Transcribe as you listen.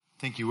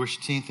Thank you,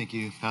 worship team. Thank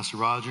you, Pastor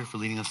Roger, for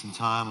leading us in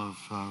time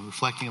of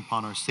reflecting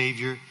upon our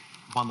Savior,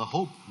 upon the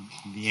hope,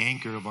 the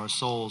anchor of our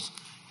souls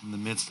in the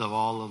midst of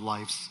all of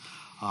life's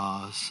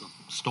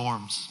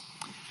storms.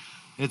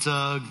 It's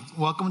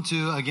welcome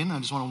to, again, I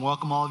just want to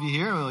welcome all of you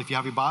here. If you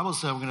have your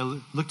Bibles, we're going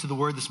to look to the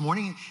Word this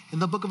morning in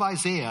the book of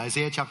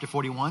Isaiah chapter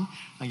 41.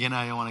 Again,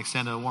 I want to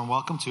extend a warm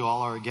welcome to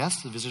all our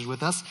guests, the visitors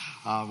with us.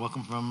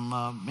 Welcome from,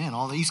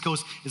 all the East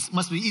Coast. It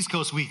must be East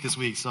Coast week this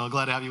week, so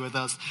glad to have you with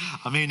us.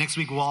 Maybe next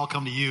week we'll all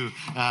come to you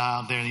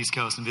there in the East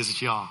Coast and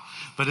visit you all.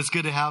 But it's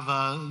good to have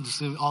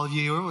just all of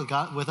you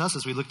here with us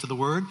as we look to the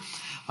Word.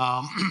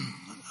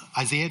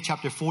 Isaiah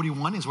chapter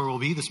 41 is where we'll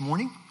be this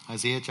morning.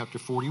 Isaiah chapter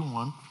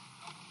 41.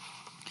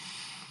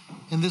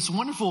 In this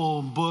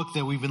wonderful book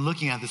that we've been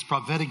looking at, this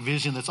prophetic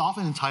vision that's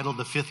often entitled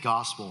the Fifth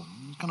Gospel.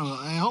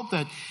 I hope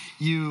that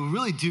you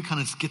really do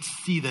kind of get to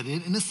see that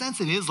in a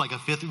sense it is like a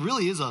fifth. It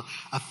really is a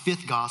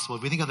fifth gospel.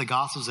 If we think of the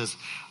Gospels as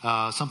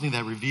something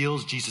that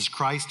reveals Jesus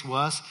Christ to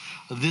us,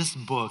 this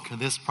book,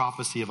 this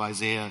prophecy of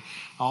Isaiah,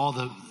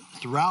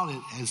 throughout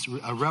it is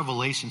a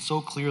revelation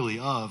so clearly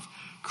of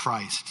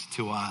Christ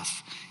to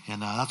us.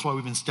 And that's why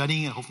we've been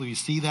studying it. Hopefully you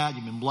see that.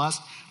 You've been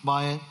blessed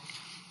by it.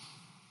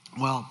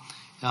 Well,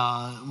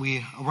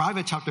 we arrive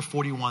at chapter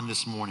 41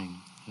 this morning,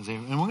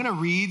 and we're going to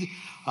read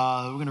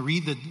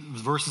the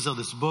verses of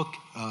this book,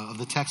 of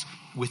the text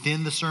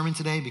within the sermon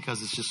today,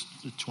 because it's just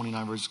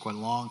 29 verses, quite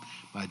long.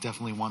 But I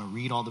definitely want to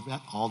read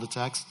all the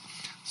text,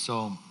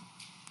 so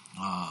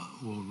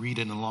we'll read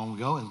it along we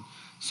go. And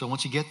so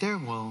once you get there,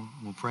 we'll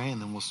pray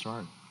and then we'll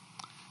start.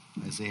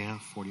 Isaiah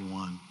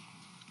 41.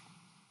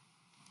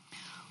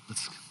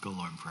 Let's go,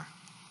 Lord, in prayer.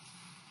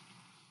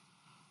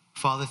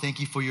 Father, thank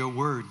you for your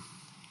word.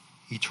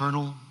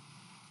 Eternal,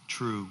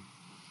 true.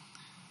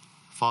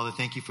 Father,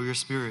 thank you for your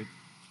Spirit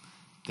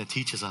that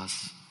teaches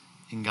us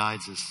and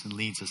guides us and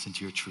leads us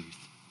into your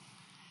truth.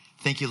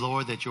 Thank you,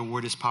 Lord, that your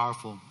word is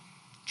powerful,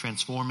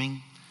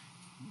 transforming,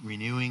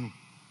 renewing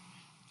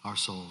our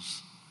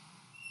souls.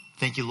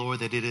 Thank you, Lord,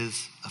 that it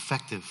is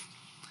effective,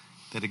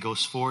 that it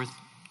goes forth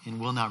and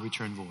will not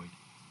return void.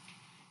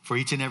 For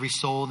each and every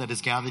soul that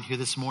is gathered here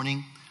this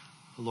morning,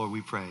 Lord,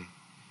 we pray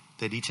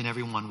that each and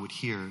every one would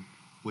hear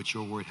what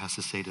your word has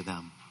to say to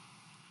them.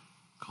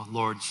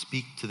 Lord,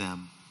 speak to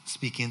them,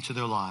 speak into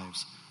their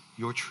lives,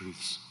 your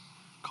truths.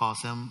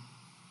 Cause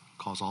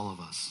all of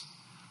us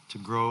to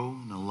grow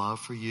in a love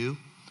for you,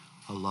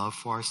 a love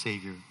for our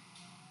Savior.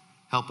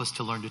 Help us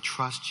to learn to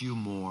trust you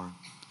more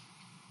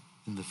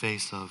in the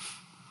face of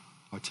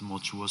our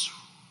tumultuous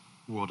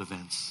world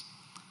events.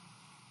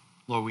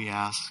 Lord, we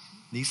ask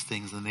these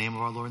things in the name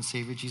of our Lord and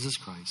Savior, Jesus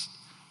Christ.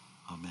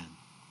 Amen.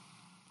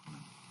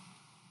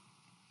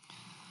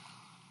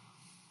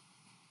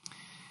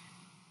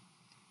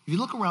 If you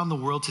look around the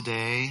world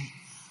today,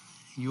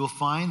 you will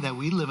find that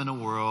we live in a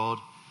world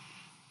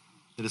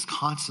that is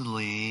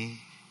constantly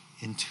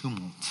in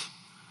tumult,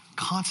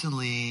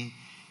 constantly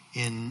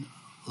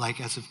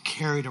as if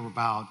carried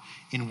about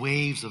in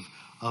waves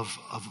of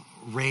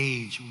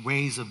rage,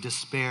 waves of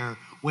despair,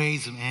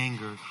 waves of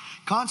anger,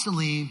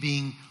 constantly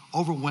being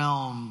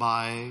overwhelmed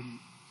by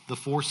the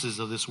forces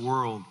of this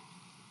world.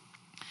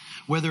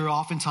 Whether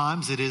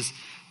oftentimes it is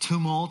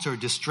tumult or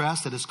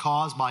distress that is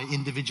caused by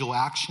individual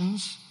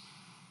actions,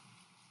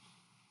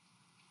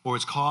 or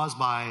it's caused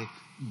by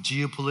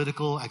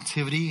geopolitical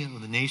activity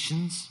of the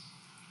nations,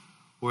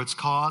 or it's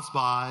caused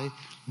by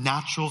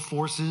natural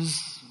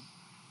forces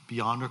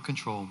beyond our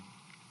control.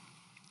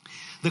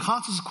 The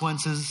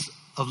consequences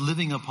of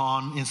living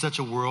in such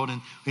a world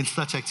and in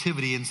such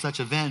activity and such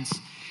events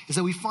is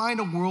that we find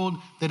a world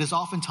that is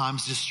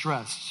oftentimes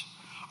distressed,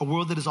 a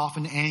world that is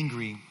often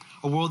angry,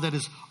 a world that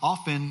is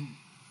often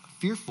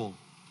fearful.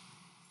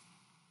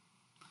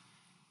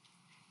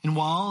 And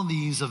while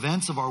these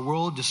events of our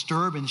world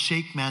disturb and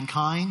shake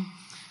mankind,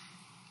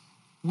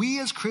 we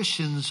as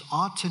Christians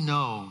ought to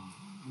know,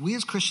 we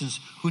as Christians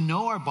who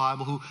know our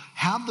Bible, who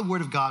have the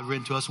Word of God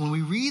written to us, when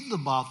we read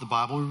about the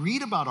Bible, we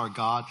read about our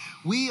God,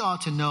 we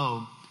ought to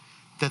know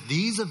that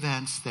these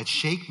events that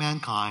shake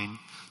mankind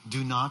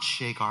do not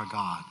shake our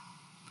God.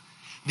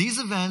 These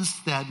events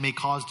that may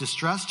cause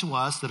distress to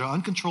us, that are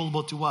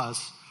uncontrollable to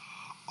us,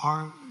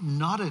 are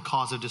not a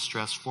cause of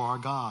distress for our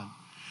God.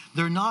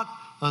 They're not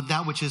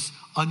that which is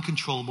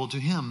uncontrollable to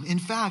him. In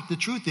fact, the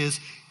truth is,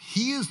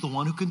 he is the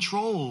one who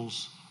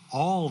controls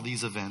all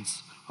these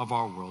events of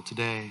our world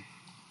today.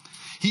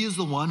 He is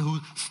the one who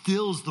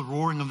stills the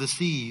roaring of the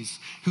seas,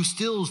 who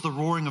stills the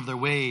roaring of their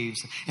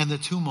waves and the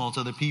tumult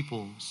of the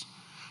peoples.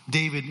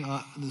 David,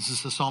 this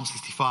is Psalm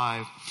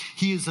 65.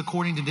 He is,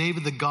 according to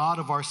David, the God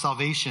of our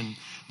salvation,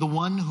 the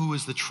one who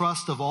is the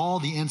trust of all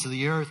the ends of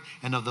the earth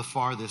and of the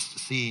farthest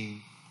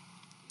sea.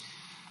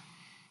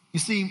 You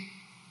see,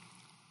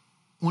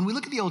 when we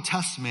look at the Old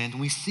Testament,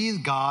 we see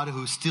God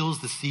who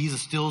stills the seas and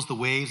stills the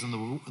waves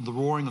and the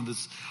roaring of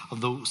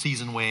the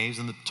seas and waves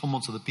and the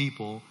tumults of the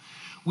people.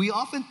 We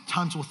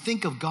oftentimes will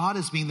think of God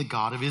as being the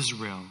God of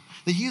Israel,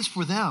 that he is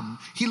for them.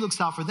 He looks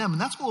out for them. And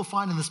that's what we'll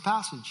find in this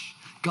passage.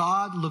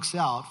 God looks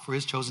out for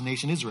his chosen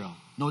nation, Israel,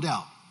 no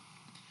doubt.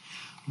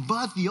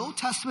 But the Old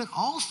Testament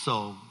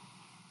also,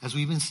 as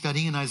we've been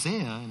studying in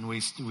Isaiah, and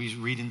we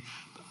read in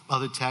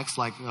other texts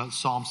like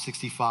Psalm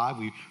 65,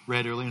 we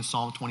read earlier in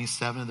Psalm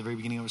 27 at the very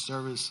beginning of our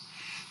service,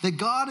 that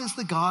God is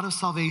the God of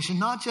salvation,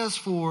 not just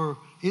for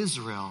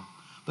Israel,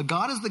 but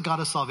God is the God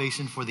of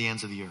salvation for the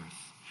ends of the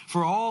earth,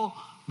 for all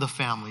the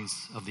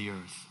families of the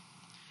earth.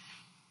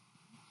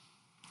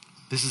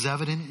 This is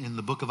evident in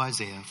the book of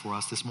Isaiah for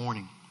us this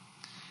morning.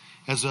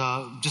 As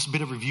just a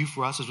bit of review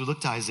for us as we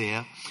look to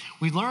Isaiah,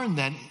 we learned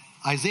that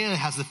Isaiah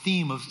has the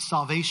theme of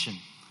salvation.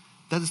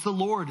 That it's the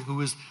Lord who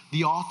is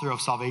the author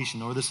of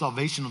salvation, or the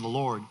salvation of the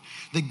Lord.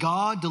 That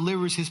God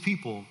delivers his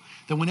people.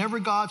 That whenever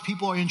God's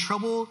people are in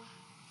trouble,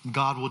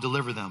 God will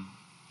deliver them.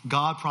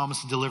 God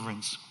promised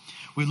deliverance.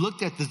 We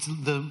looked at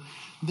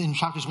in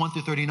chapters 1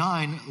 through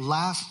 39,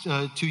 last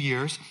 2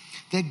 years,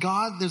 that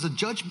God, there's a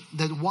judgment,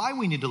 that why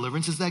we need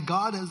deliverance is that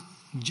God has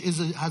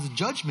a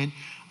judgment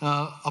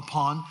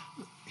upon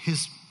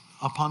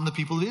the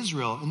people of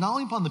Israel. And not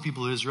only upon the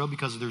people of Israel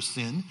because of their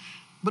sin,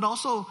 but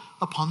also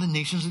upon the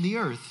nations of the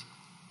earth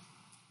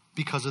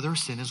because of their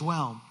sin as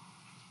well.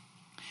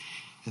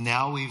 And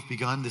now we've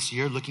begun this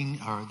year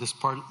this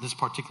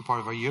particular part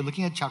of our year,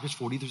 looking at chapters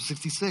 40 through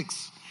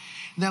 66.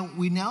 Now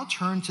we now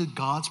turn to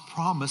God's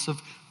promise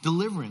of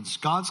deliverance,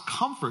 God's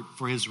comfort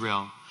for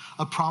Israel,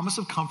 a promise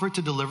of comfort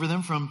to deliver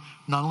them from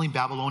not only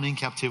Babylonian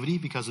captivity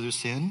because of their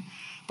sin,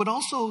 but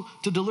also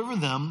to deliver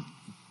them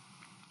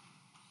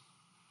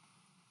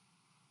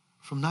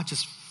from not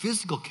just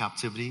physical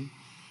captivity,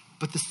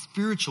 but the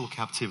spiritual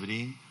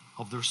captivity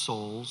of their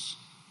souls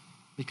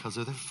because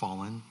of their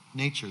fallen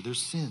nature, their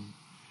sin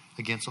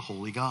against a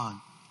holy God.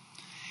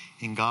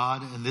 And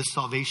this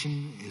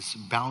salvation is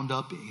bound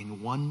up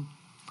in one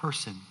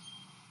person,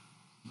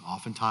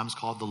 oftentimes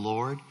called the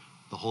Lord,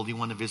 the Holy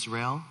One of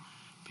Israel.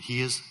 But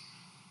he is,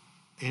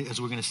 as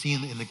we're going to see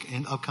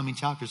in upcoming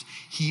chapters,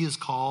 he is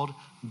called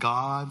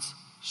God's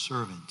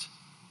servant.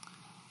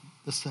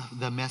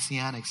 The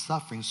messianic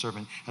suffering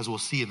servant, as we'll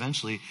see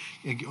eventually,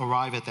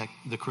 arrive at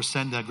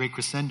the great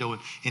crescendo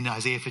in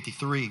Isaiah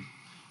 53.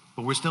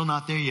 But we're still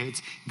not there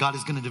yet. God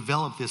is going to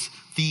develop this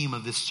theme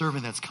of this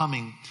servant that's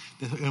coming,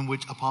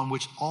 upon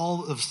which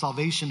all of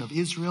salvation of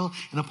Israel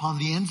and upon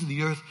the ends of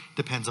the earth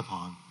depends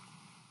upon.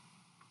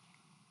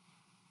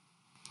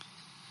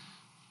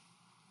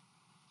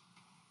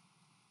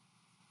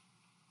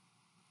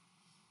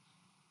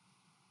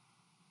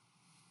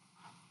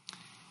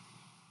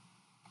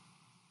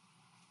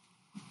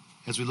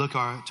 As we look to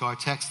our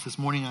text this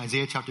morning,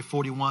 Isaiah chapter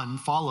 41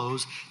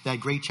 follows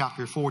that great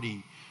chapter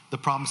 40, the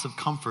promise of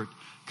comfort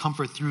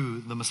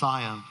through the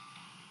Messiah.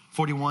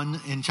 41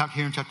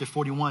 here in chapter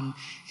 41,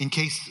 in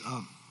case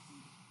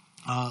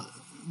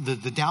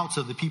the doubts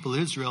of the people of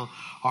Israel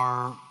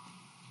are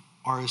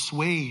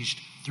assuaged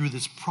through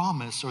this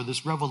promise or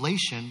this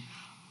revelation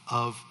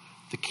of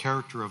the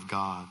character of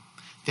God,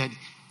 that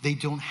they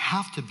don't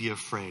have to be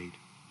afraid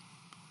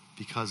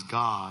because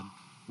God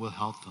will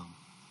help them.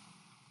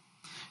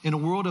 In a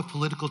world of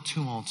political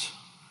tumult,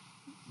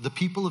 the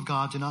people of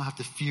God do not have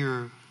to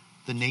fear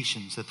the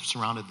nations that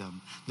surrounded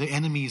them, the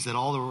enemies that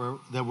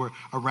were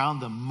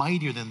around them,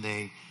 mightier than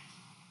they,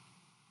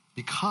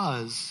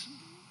 because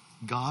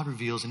God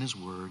reveals in his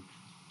word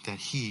that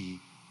he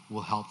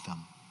will help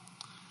them.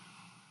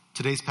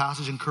 Today's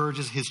passage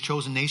encourages his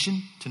chosen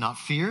nation to not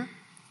fear,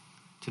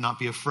 to not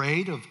be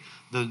afraid of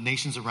the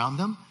nations around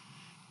them.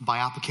 By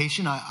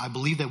application, I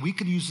believe that we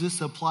could use this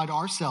to apply to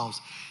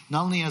ourselves.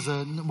 Not only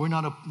we're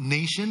not a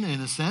nation in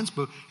a sense,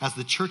 but as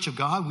the church of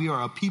God, we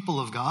are a people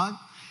of God,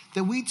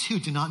 that we too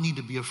do not need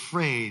to be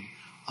afraid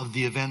of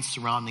the events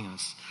surrounding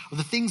us, of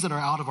the things that are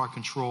out of our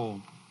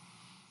control.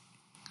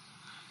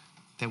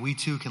 That we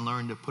too can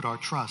learn to put our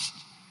trust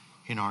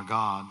in our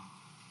God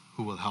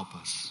who will help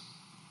us.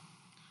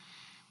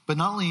 But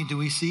not only do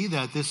we see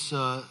that this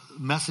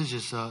message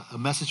is a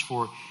message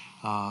for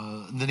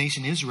the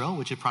nation Israel,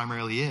 which it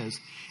primarily is,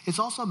 it's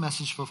also a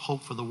message of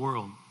hope for the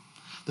world.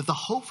 That the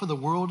hope for the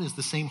world is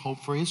the same hope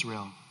for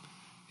Israel.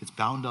 It's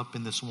bound up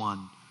in this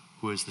one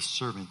who is the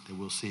servant that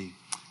we'll see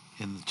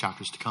in the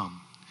chapters to come.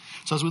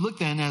 So as we look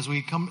then, as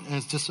we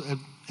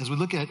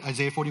look at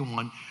Isaiah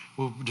 41,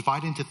 we'll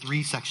divide it into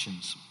 3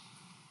 sections.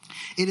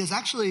 It is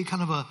actually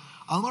kind of a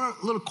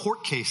little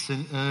court case,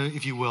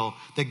 if you will,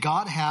 that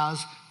God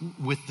has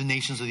with the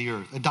nations of the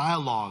earth, a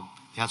dialogue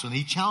he has when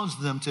he challenged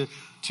them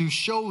to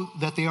show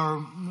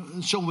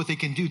what they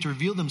can do, to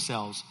reveal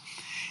themselves.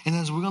 And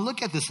as we're going to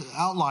look at this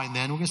outline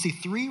then, we're going to see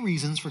 3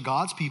 reasons for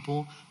God's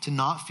people to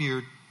not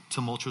fear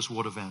tumultuous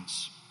world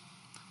events,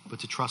 but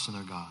to trust in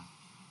their God.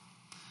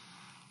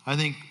 I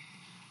think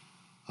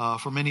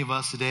for many of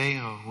us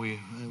today,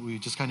 we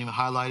just kind of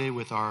highlighted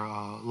with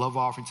our love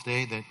offering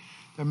today that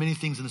there are many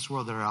things in this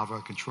world that are out of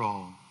our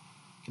control.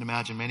 You can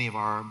imagine many of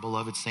our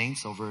beloved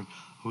saints who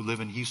live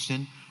in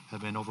Houston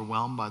have been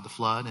overwhelmed by the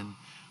flood, and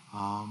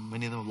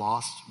many of them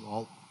lost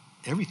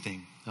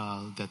everything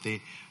that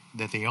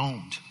they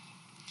owned,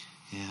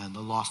 and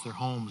lost their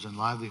homes and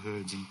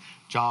livelihoods and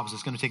jobs.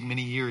 It's going to take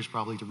many years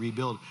probably to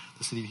rebuild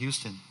the city of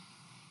Houston.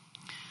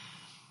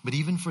 But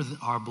even for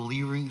our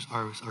believers,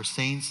 our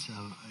saints,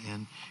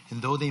 and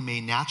though they may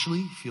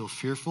naturally feel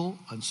fearful,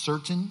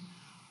 uncertain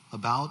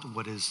about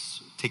what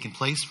is taking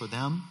place for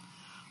them,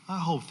 I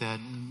hope that,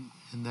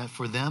 and that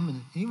for them,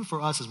 and even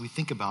for us as we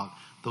think about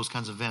those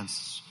kinds of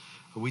events,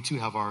 we too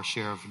have our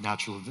share of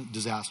natural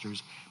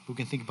disasters, but we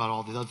can think about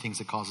all the other things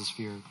that cause us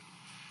fear.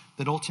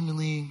 That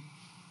ultimately,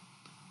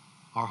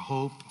 our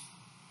hope,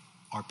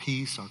 our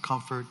peace, our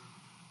comfort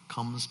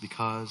comes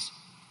because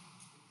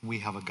we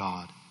have a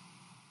God.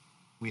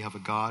 We have a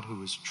God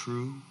who is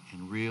true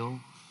and real.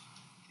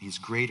 He's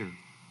greater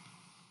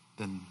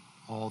than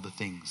all the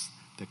things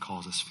that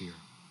cause us fear.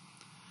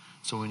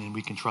 So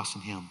we can trust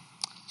in him.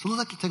 So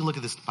let's take a look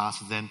at this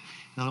passage then.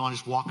 And I want to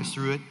just walk us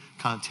through it,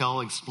 kind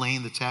of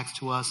explain the text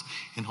to us,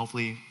 and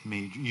hopefully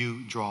may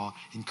you draw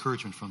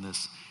encouragement from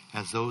this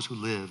as those who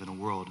live in a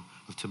world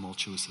of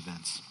tumultuous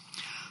events.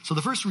 So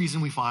the first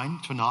reason we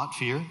find to not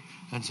fear,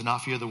 and to not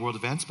fear the world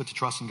events, but to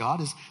trust in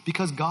God, is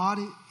because God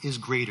is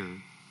greater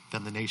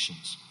than the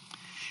nations.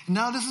 And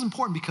now this is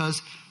important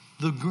because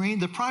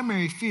the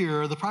primary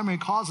fear, the primary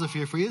cause of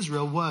fear for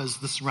Israel was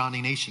the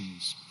surrounding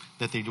nations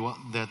that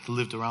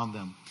lived around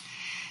them.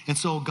 And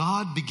so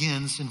God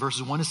begins in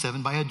verses 1 to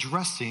 7 by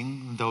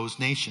addressing those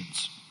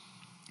nations.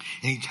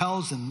 And he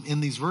tells them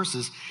in these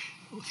verses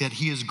that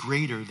he is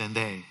greater than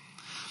they.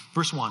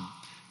 Verse 1,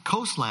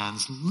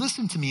 coastlands,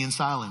 listen to me in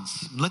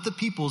silence. Let the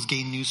peoples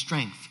gain new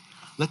strength.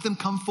 Let them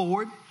come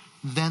forward,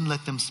 then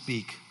let them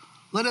speak.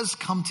 Let us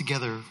come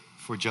together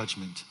for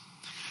judgment.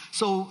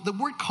 So the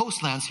word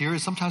coastlands here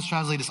is sometimes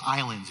translated as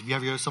islands. If you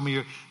have some of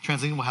your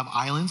translation will have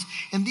islands.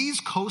 And these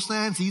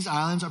coastlands, these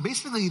islands are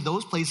basically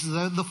those places that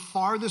are the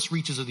farthest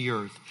reaches of the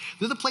earth.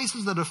 They're the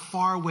places that are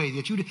far away,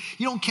 that you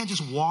can't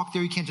just walk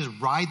there, you can't just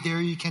ride there,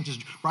 you can't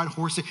just ride a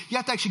horse there. You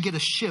have to actually get a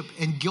ship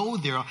and go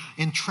there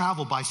and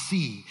travel by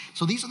sea.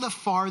 So these are the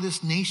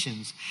farthest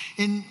nations.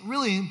 And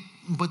really,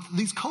 but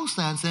these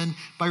coastlands then,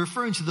 by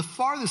referring to the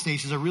farthest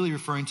nations, are really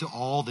referring to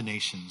all the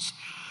nations.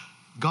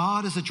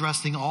 God is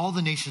addressing all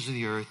the nations of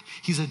the earth.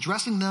 He's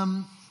addressing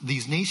them,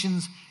 these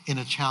nations, in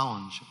a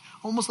challenge,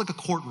 almost like a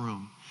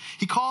courtroom.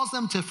 He calls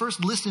them to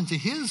first listen to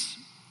his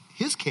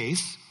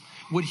case,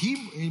 what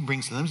he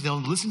brings to them.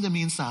 They'll listen to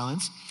me in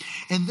silence.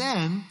 And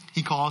then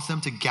he calls them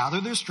to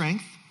gather their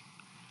strength,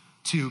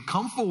 to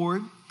come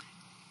forward,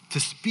 to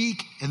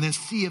speak, and then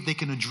see if they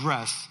can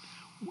address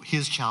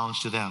his challenge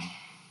to them.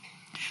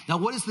 Now,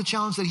 what is the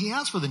challenge that he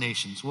has for the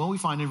nations? Well, we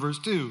find in verse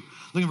 2.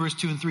 Look at verse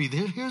 2 and 3.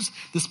 Here's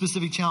the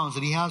specific challenge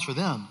that he has for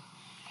them.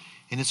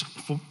 And it's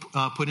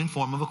put in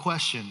form of a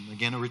question.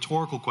 Again, a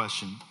rhetorical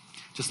question.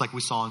 Just like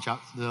we saw in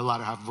the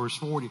latter half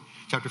of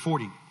chapter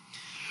 40.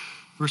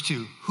 Verse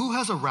 2. Who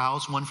has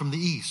aroused one from the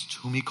east,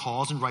 whom he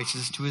calls and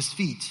righteousness to his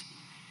feet?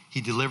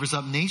 He delivers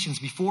up nations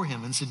before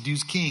him and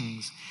subdues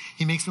kings.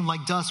 He makes them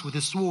like dust with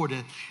his sword,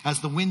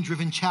 as the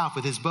wind-driven chaff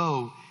with his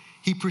bow.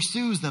 He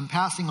pursues them,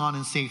 passing on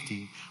in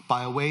safety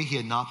by a way he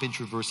had not been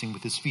traversing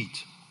with his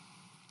feet.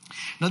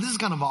 Now, this is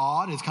kind of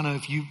odd. It's kind of,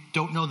 if you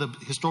don't know the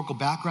historical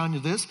background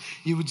of this,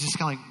 you would just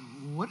kind of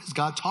like, what is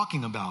God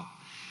talking about?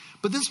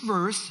 But this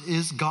verse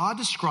is God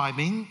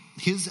describing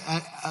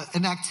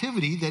an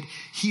activity that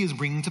he is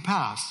bringing to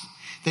pass.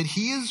 That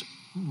he is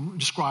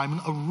describing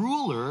a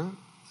ruler.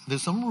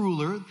 There's some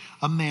ruler,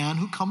 a man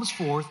who comes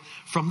forth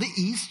from the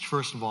east,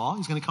 first of all.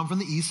 He's going to come from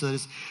the east. So that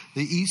is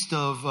the east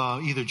of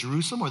either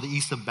Jerusalem or the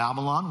east of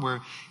Babylon,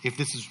 where if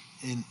this is,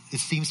 it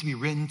seems to be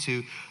written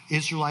to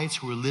Israelites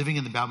who were living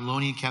in the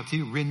Babylonian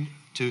captivity, written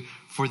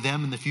for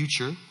them in the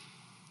future.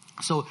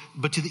 So,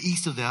 but to the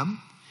east of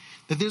them,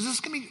 that there's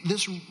going to be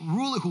this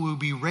ruler who will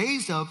be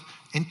raised up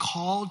and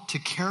called to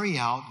carry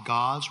out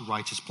God's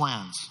righteous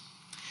plans.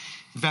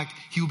 In fact,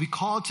 he will be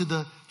called to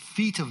the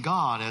feet of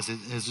God, as it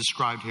is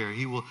described here.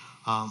 He will,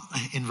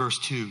 in verse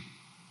 2.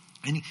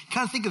 And you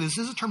kind of think of this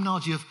is a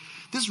terminology of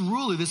this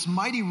ruler, this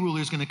mighty ruler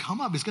is going to come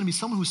up. It's going to be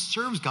someone who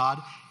serves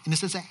God, and it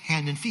says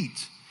hand and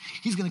feet.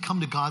 He's going to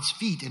come to God's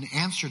feet and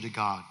answer to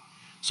God.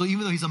 So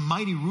even though he's a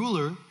mighty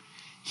ruler,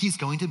 he's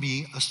going to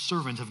be a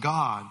servant of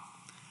God.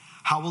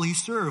 How will he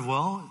serve?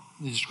 Well,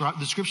 the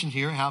description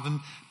here have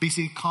him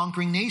basically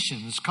conquering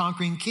nations,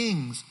 conquering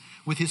kings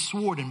with his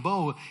sword and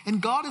bow.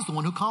 And God is the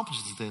one who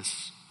accomplishes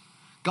this.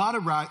 God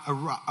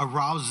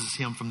arouses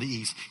him from the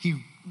east.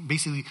 He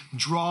basically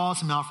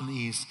draws him out from the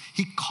east.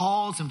 He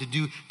calls him to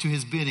do to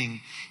his bidding.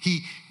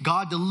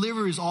 God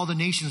delivers all the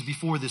nations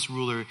before this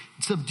ruler,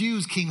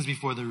 subdues kings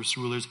before those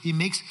rulers. He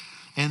makes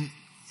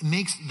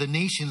the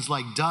nations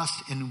like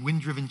dust and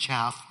wind-driven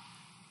chaff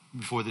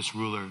before this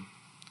ruler.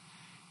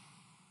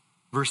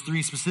 Verse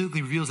 3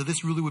 specifically reveals that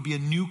this ruler would be a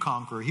new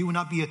conqueror. He would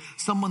not be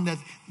someone that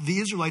the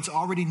Israelites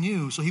already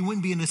knew. So he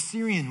wouldn't be an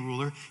Assyrian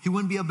ruler. He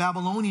wouldn't be a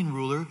Babylonian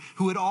ruler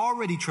who had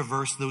already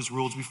traversed those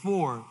worlds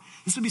before.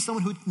 This would be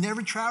someone who had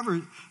never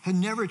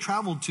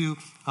traveled to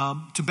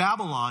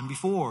Babylon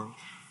before.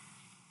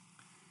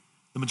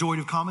 The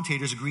majority of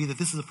commentators agree that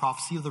this is a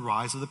prophecy of the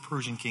rise of the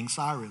Persian king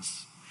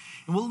Cyrus.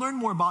 And we'll learn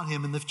more about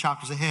him in the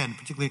chapters ahead,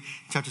 particularly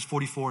chapters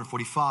 44 and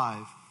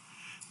 45.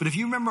 But if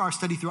you remember our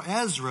study through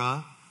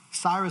Ezra,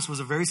 Cyrus was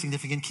a very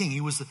significant king.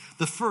 He was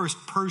the first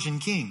Persian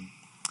king.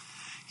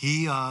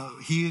 He,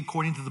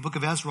 according to the book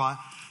of Ezra,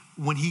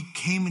 when he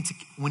came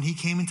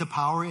into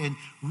power and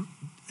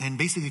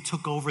basically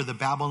took over the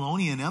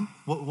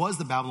what was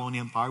the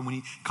Babylonian Empire, when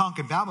he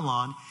conquered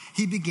Babylon,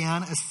 he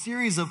began a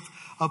series of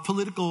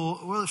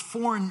political,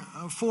 foreign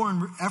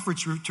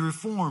efforts to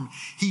reform.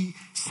 He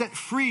set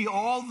free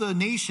all the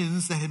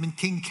nations that had been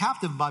taken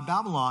captive by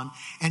Babylon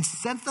and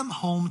sent them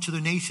home to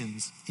their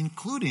nations,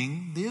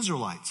 including the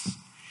Israelites.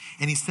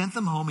 And he sent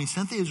them home. He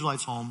sent the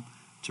Israelites home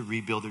to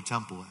rebuild their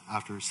temple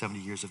after 70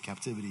 years of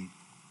captivity.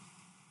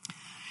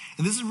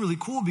 And this is really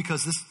cool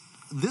because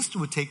this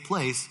would take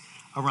place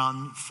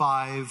around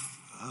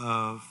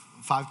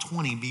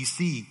 520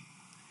 BC.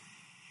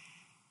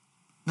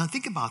 Now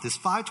think about this.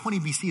 520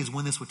 BC is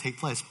when this would take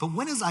place. But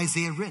when is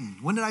Isaiah written?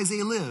 When did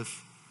Isaiah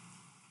live?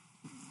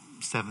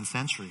 7th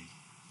century.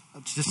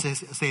 Just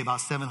say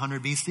about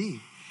 700 BC.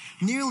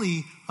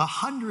 Nearly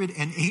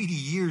 180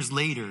 years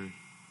later,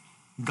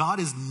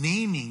 God is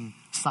naming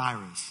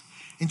Cyrus.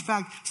 In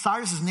fact,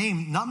 Cyrus'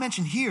 name, not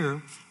mentioned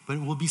here, but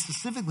it will be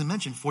specifically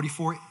mentioned,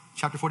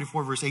 chapter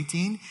 44, verse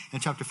 18,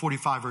 and chapter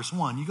 45, verse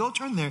 1. You go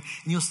turn there,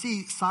 and you'll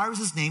see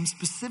Cyrus' name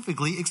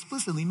specifically,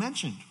 explicitly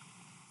mentioned.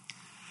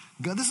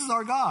 God, this is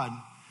our God.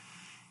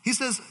 He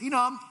says, he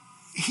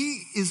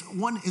is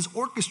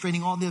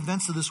orchestrating all the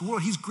events of this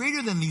world. He's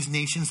greater than these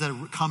nations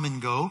that come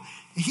and go.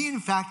 He, in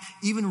fact,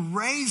 even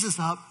raises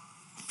up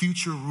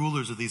future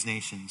rulers of these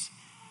nations.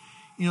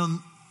 In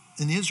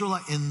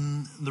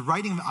the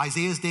writing of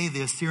Isaiah's day,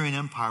 the Assyrian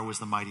Empire was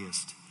the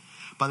mightiest.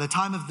 By the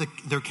time of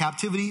their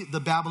captivity, the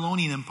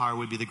Babylonian Empire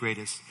would be the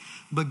greatest.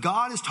 But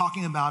God is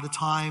talking about a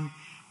time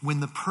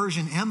when the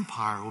Persian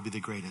Empire will be the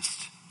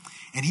greatest.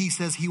 And he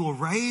says he will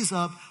raise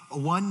up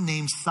one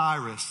named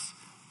Cyrus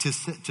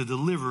to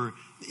deliver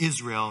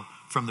Israel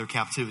from their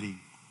captivity.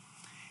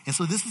 And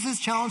so this is his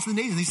challenge to the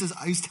nations.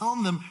 He's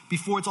telling them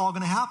before it's all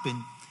going to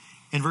happen.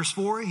 In verse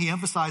 4, he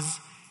emphasizes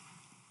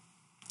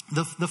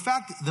the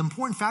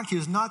important fact here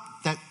is not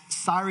that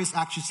Cyrus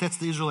actually sets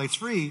the Israelites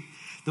free.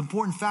 The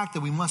important fact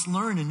that we must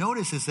learn and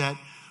notice is that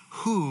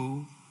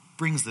who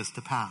brings this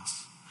to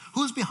pass?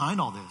 Who is behind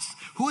all this?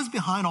 Who is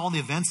behind all the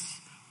events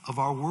of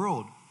our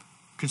world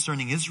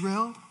concerning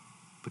Israel,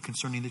 but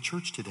concerning the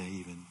church today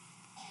even?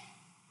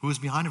 Who is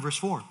behind it? Verse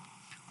 4.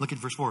 Look at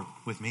verse 4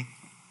 with me.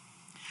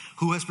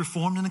 Who has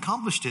performed and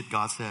accomplished it,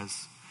 God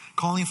says,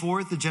 calling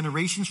forth the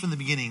generations from the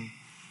beginning.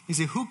 You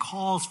say, who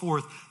calls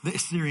forth the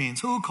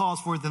Assyrians? Who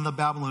calls forth then the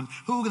Babylon?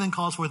 Who then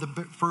calls forth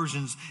the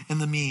Persians and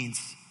the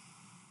Medes?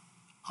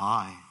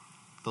 I,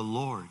 the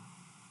Lord,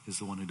 is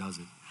the one who does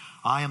it.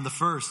 I am the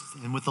first,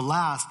 and with the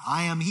last,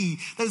 I am he.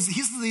 He's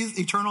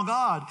the eternal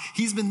God.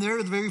 He's been there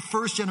at the very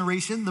first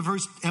generation, the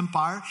first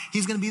empire.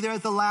 He's going to be there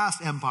at the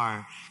last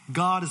empire.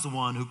 God is the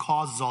one who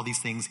causes all these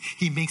things.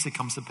 He makes it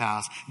come to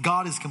pass.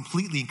 God is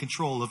completely in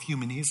control of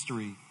human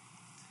history.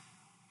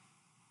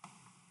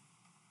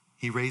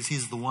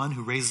 He's the one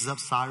who raises up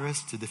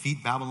Cyrus to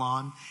defeat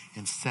Babylon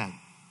and set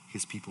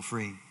his people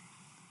free.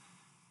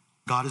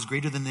 God is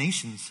greater than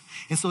nations.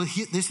 And so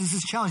this is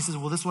his challenge. He says,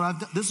 well,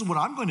 this is what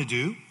I'm going to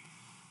do.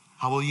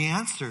 How will you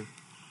answer?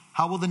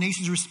 How will the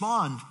nations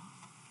respond?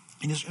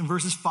 In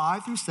verses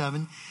 5 through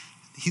 7,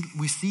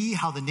 we see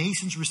how the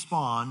nations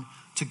respond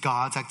to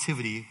God's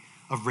activity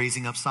of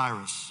raising up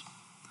Cyrus.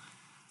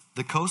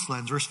 The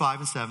coastlands, verse 5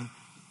 and 7,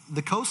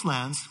 the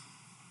coastlands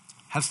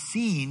have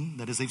seen,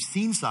 that is, they've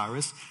seen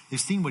Cyrus, they've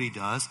seen what he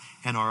does,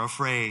 and are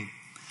afraid.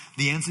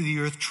 The ends of the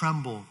earth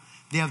tremble.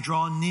 They have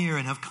drawn near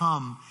and have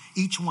come.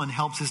 Each one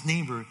helps his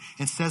neighbor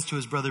and says to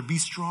his brother, be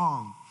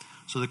strong.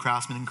 So the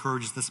craftsman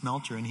encourages the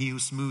smelter, and he who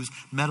smooths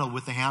metal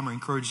with the hammer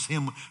encourages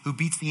him who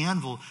beats the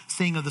anvil,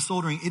 saying of the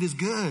soldering, it is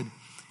good.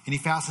 And he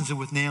fastens it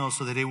with nails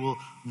so that it will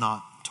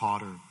not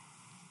totter.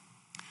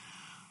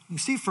 You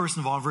see, first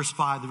of all, in verse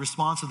 5, the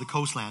response of the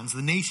coastlands,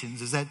 the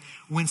nations, is that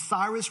when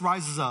Cyrus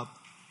rises up,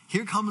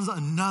 here comes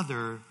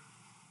another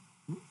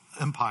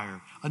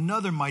empire,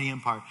 another mighty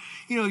empire.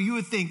 You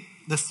would think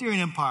the Syrian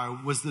Empire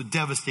was the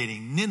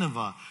devastating.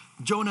 Nineveh,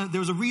 Jonah, there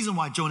was a reason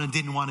why Jonah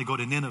didn't want to go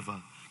to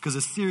Nineveh, because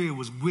Assyria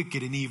was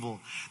wicked and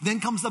evil. Then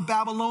comes the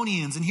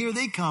Babylonians, and here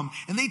they come,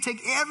 and they take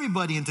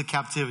everybody into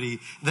captivity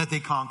that they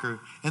conquer.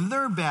 And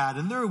they're bad,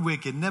 and they're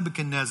wicked.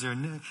 Nebuchadnezzar,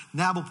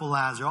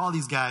 Nabopolassar, all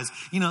these guys.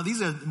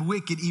 These are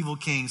wicked, evil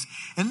kings.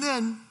 And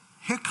then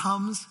here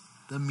comes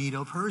the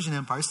Medo-Persian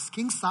Empire. It's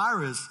King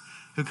Cyrus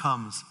who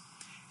comes.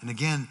 And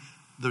again,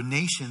 the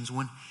nations,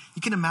 when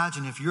you can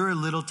imagine if you're a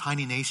little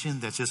tiny nation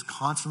that's just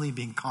constantly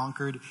being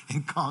conquered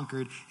and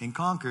conquered and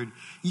conquered,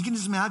 you can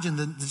just imagine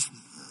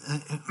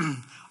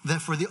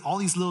that for all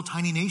these little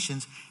tiny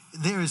nations,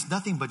 there is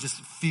nothing but just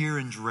fear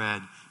and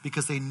dread,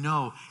 because they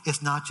know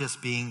it's not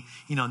just being,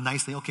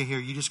 nicely, okay, here,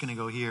 you're just going to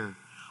go here.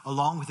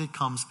 Along with it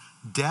comes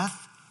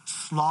death,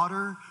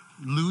 slaughter,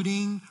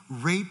 looting,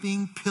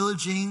 raping,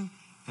 pillaging,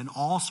 and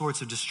all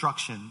sorts of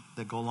destruction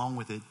that go along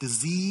with it.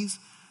 Disease,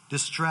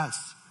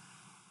 distress.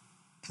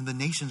 And the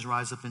nations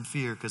rise up in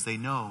fear because they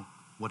know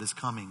what is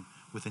coming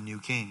with a new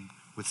king,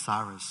 with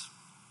Cyrus.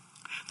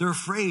 They're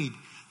afraid.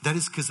 That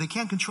is because they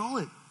can't control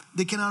it.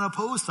 They cannot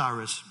oppose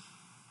Cyrus.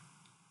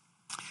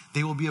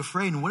 They will be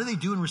afraid. And what do they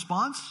do in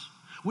response?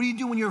 What do you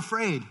do when you're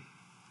afraid?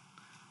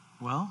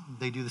 Well,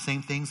 they do the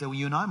same things that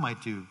you and I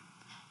might do.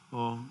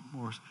 Well,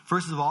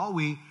 first of all,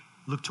 we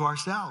look to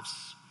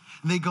ourselves.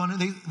 And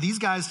these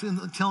guys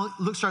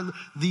the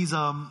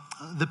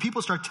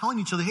people start telling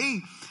each other,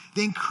 hey,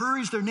 they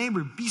encourage their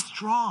neighbor, be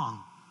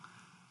strong.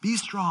 Be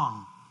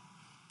strong.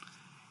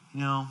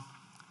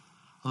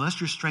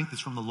 Unless your strength is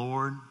from the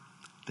Lord,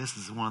 this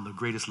is one of the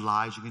greatest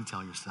lies you can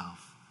tell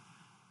yourself.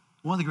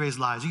 One of the greatest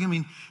lies. I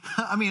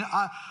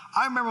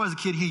remember when I was a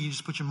kid here, you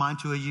just put your mind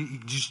to it.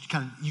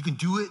 You can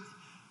do it.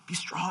 Be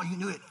strong. You can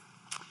do it.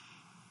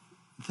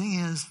 The thing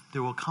is,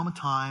 there will come a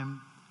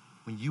time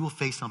when you will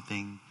face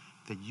something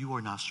that you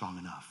are not strong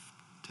enough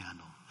to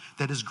handle.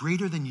 That is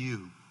greater than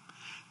you.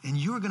 And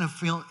you are going to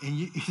feel,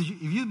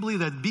 if you believe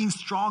that being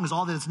strong is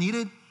all that is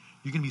needed,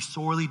 you're going to be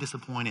sorely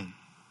disappointed.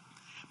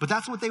 But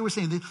that's what they were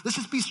saying. Let's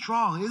just be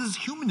strong. This is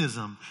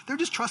humanism. They're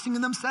just trusting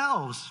in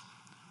themselves.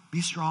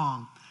 Be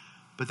strong.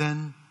 But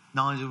then,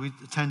 not only do we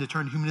tend to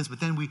turn to humanism,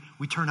 but then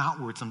we turn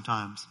outward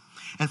sometimes.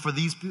 And for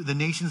the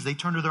nations, they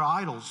turn to their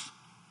idols.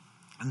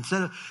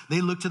 Instead of,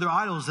 they look to their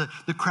idols.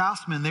 The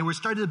craftsmen, they were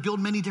starting to build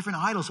many different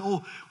idols.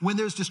 Oh, when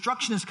there's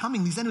destruction is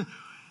coming, these enemies,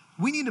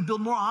 we need to build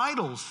more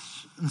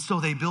idols. And so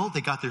they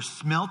got their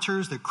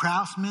smelters, their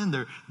craftsmen,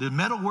 their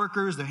metal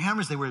workers, their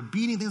hammers. They were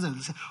beating things and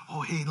said,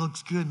 oh, hey, it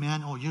looks good,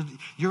 man. Oh,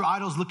 your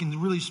idol's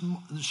looking really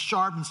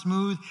sharp and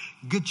smooth.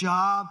 Good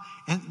job.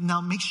 And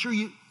now make sure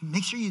you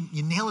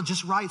nail it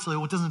just right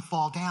so it doesn't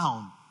fall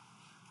down.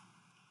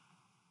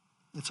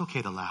 It's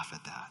okay to laugh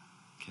at that,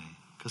 okay?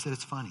 Because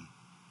it's funny.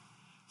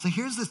 So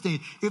here's this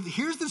thing. If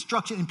here's the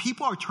destruction and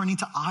people are turning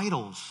to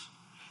idols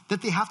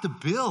that they have to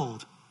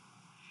build,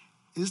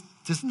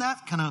 doesn't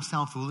that kind of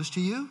sound foolish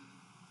to you?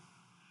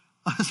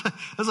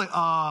 It's like,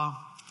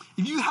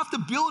 if you have to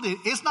build it,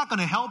 it's not going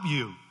to help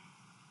you.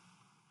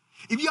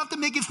 If you have to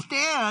make it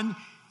stand,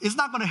 it's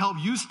not going to help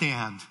you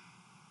stand.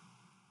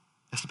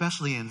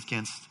 Especially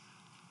against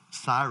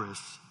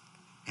Cyrus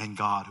and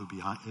God,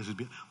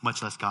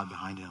 much less God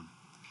behind him.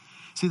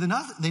 See,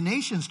 the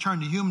nations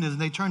turn to humanism,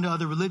 they turn to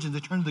other religions, they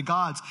turn to the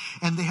gods,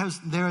 and they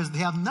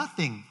have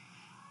nothing.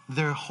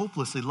 They're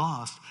hopelessly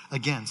lost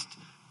against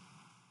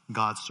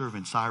God's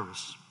servant,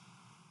 Cyrus.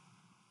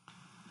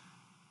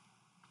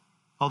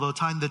 Although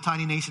the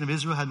tiny nation of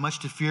Israel had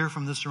much to fear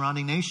from the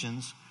surrounding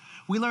nations,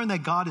 we learn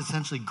that God is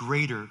essentially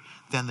greater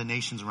than the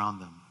nations around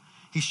them.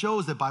 He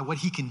shows that by what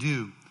he can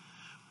do,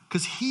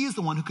 because he is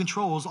the one who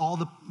controls all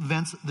the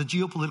events, the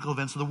geopolitical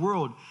events of the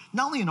world,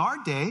 not only in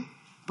our day,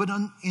 but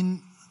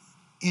in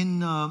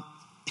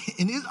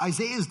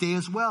Isaiah's day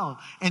as well,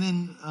 and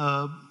in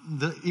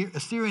the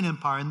Assyrian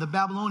Empire, and the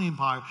Babylonian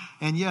Empire,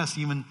 and yes,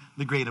 even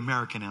the great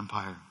American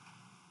Empire.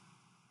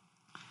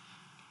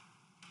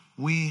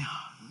 We,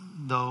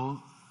 though,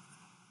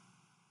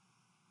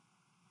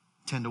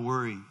 tend to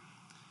worry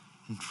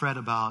and fret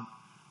about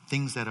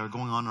things that are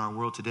going on in our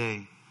world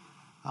today.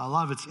 A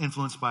lot of it's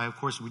influenced by, of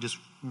course, we're just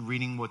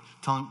reading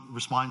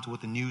responding to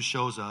what the news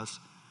shows us.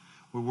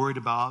 We're worried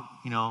about,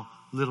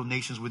 little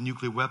nations with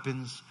nuclear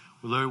weapons.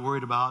 We're very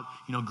worried about,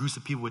 groups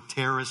of people with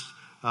terrorist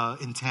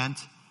intent,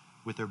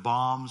 with their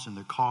bombs and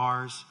their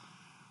cars.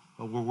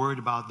 We're worried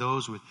about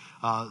those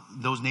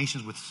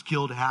nations with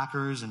skilled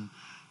hackers and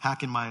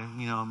hacking my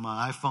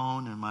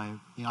iPhone and my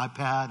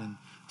iPad and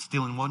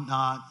stealing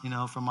whatnot,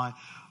 from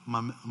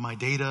my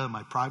data,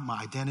 my private,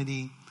 my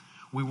identity.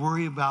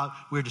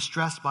 We're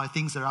distressed by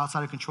things that are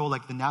outside of control,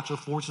 like the natural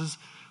forces.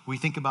 We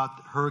think about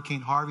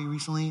Hurricane Harvey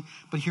recently,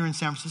 but here in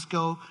San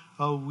Francisco,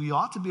 we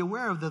ought to be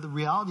aware of the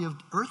reality of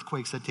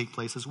earthquakes that take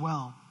place as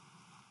well.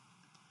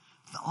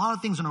 A lot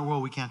of things in our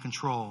world we can't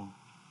control.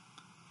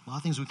 A lot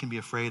of things we can be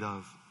afraid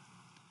of.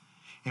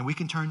 And we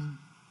can turn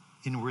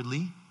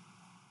inwardly.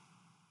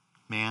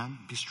 Man,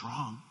 be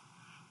strong.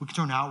 We can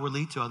turn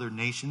outwardly to other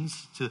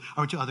nations, to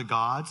other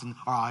gods and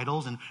our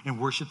idols and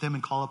worship them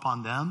and call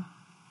upon them.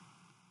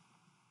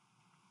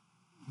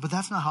 But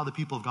that's not how the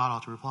people of God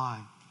ought to reply.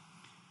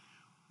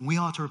 We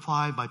ought to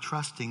reply by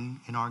trusting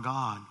in our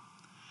God.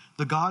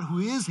 The God who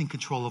is in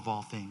control of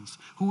all things,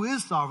 who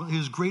is sovereign, who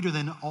is greater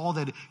than all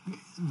that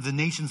the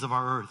nations of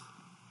our earth.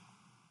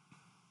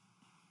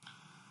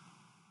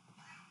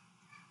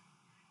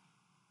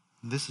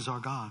 This is our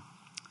God.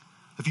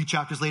 A few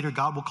chapters later,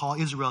 God will call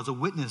Israel as a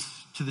witness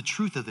to the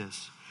truth of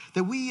this.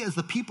 That we as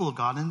the people of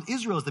God, and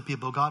Israel as the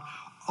people of God,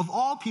 of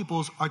all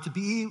peoples are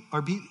be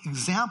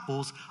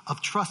examples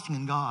of trusting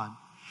in God.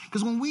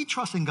 Because when we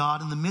trust in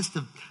God in the midst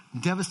of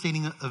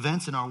devastating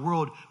events in our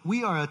world,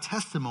 we are a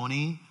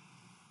testimony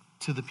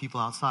to the people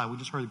outside. We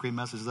just heard a great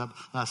message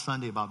last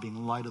Sunday about being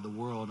the light of the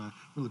world, and I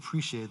really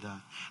appreciate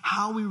that.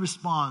 How we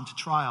respond to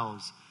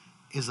trials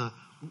is a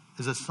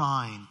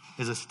sign,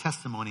 is a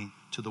testimony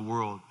to the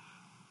world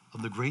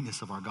of the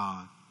greatness of our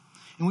God.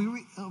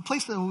 And a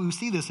place that we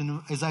see this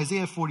in is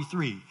Isaiah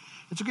 43.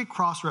 It's a good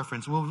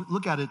cross-reference. We'll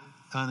look at it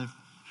in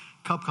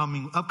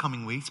the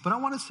upcoming weeks, but I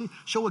want to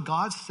show what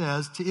God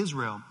says to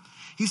Israel.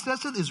 He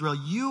says to Israel,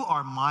 you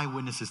are my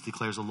witnesses,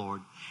 declares the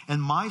Lord,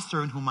 and my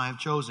servant whom I have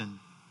chosen,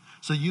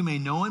 so you may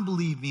know and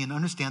believe me and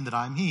understand that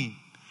I am he.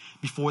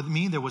 Before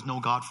me there was no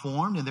God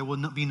formed, and there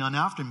will be none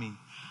after me.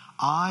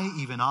 I,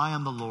 even I,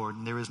 am the Lord,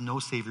 and there is no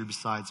Savior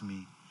besides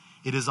me.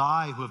 It is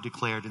I who have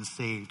declared and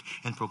saved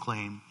and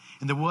proclaimed,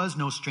 and there was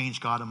no strange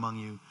God among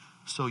you.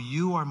 So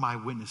you are my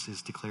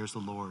witnesses, declares the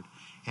Lord,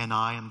 and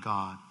I am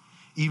God.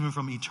 Even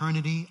from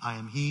eternity I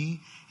am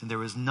he, and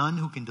there is none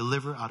who can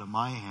deliver out of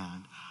my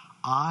hand.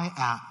 I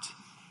act,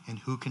 and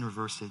who can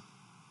reverse it?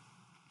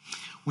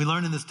 We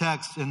learn in this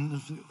text, in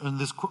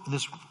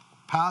this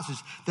passage,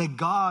 that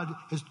God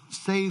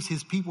saves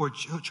his people, or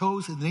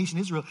chose the nation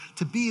Israel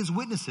to be his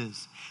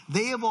witnesses.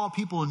 They of all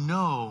people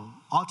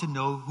ought to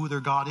know who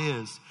their God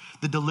is,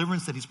 the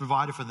deliverance that he's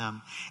provided for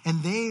them.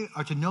 And they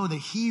are to know that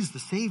he's the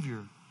Savior.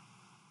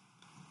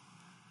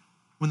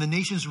 When the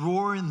nations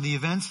roar and the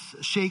events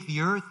shake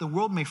the earth, the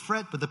world may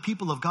fret, but the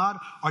people of God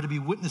are to be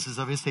witnesses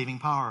of his saving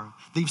power.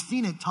 They've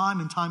seen it time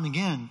and time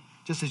again,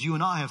 just as you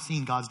and I have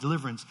seen God's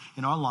deliverance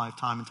in our life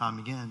time and time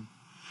again.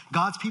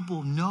 God's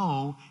people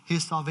know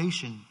his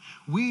salvation.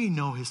 We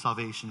know his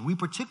salvation. We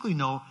particularly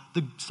know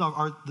the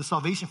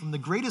salvation from the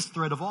greatest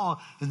threat of all,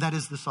 and that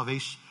is the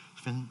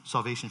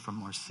salvation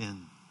from our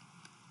sin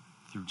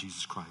through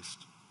Jesus Christ.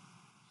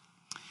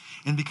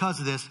 And because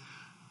of this,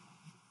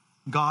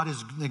 God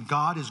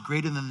is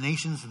greater than the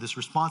nations. This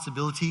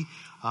responsibility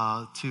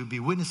to be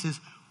witnesses,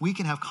 we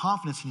can have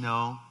confidence to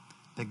know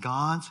that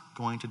God's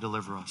going to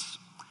deliver us.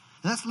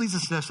 And that leads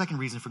us to the second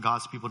reason for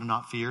God's people to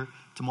not fear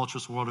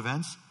tumultuous world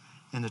events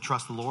and to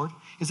trust the Lord,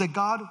 is that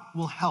God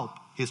will help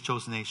his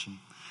chosen nation.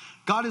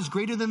 God is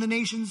greater than the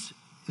nations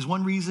is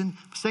one reason.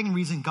 The second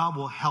reason, God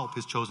will help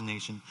his chosen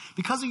nation.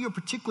 Because of your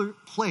particular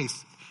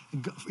place,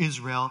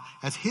 Israel,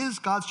 as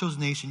God's chosen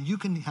nation, you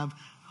can have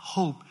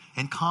hope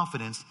and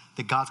confidence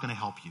that God's going to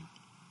help you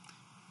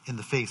in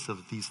the face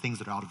of these things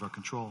that are out of our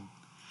control.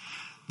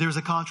 There's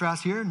a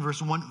contrast here in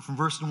verse 1, from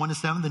verse 1 to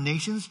 7, the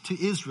nations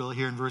to Israel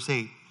here in verse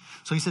 8.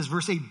 So he says,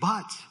 verse 8,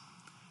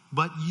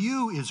 but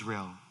you,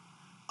 Israel,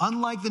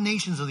 unlike the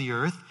nations of the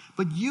earth,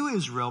 but you,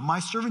 Israel, my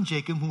servant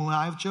Jacob, whom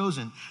I have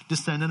chosen,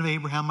 descendant of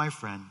Abraham, my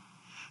friend,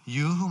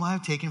 you whom I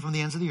have taken from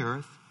the ends of the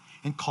earth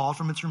and called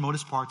from its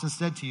remotest parts and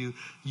said to you,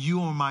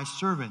 you are my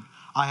servant.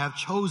 I have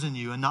chosen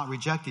you and not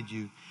rejected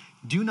you.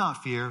 Do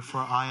not fear, for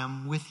I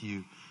am with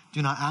you.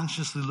 Do not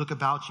anxiously look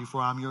about you,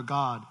 for I am your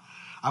God.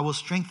 I will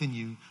strengthen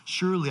you.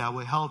 Surely I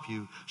will help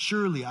you.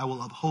 Surely I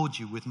will uphold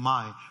you with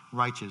my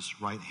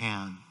righteous right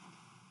hand.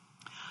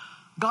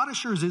 God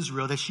assures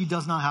Israel that she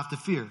does not have to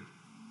fear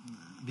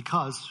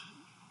because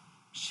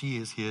she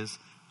is his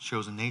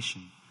chosen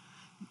nation.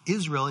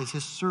 Israel is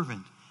his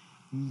servant.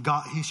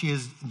 She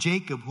is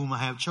Jacob, whom I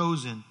have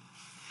chosen.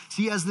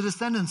 See, as the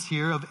descendants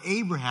here of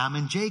Abraham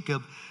and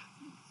Jacob,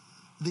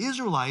 the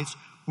Israelites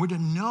were to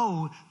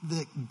know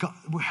that God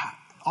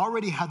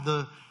already had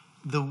the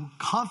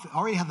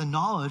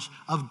knowledge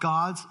of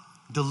God's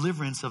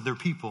deliverance of their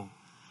people.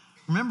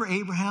 Remember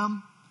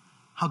Abraham?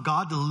 How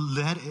God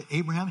led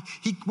Abraham?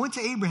 He went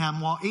to Abraham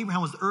while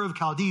Abraham was the Ur of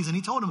Chaldees, and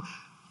he told him,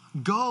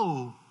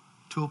 go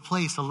to a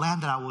place, a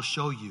land that I will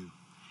show you.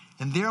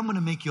 And there I'm going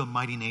to make you a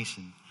mighty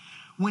nation.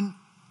 When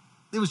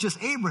it was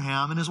just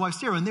Abraham and his wife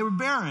Sarah, and they were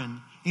barren.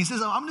 And he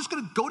says, I'm just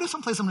going to go to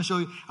some place I'm going to show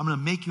you. I'm going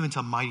to make you into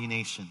a mighty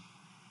nation.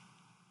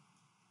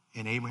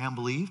 And Abraham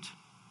believed.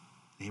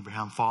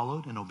 Abraham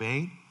followed and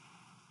obeyed.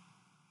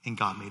 And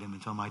God made him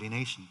into a mighty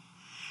nation.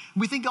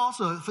 We think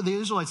also for the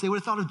Israelites, they would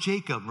have thought of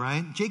Jacob,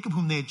 right? Jacob,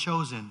 whom they had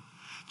chosen.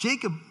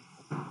 Jacob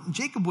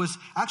was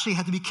actually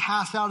had to be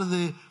cast out of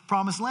the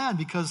promised land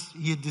because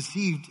he had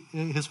deceived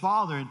his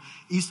father, and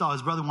Esau,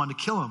 his brother, wanted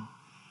to kill him.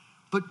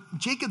 But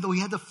Jacob, though he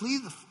had to flee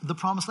the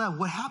promised land,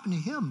 what happened to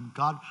him?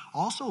 God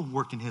also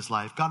worked in his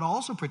life. God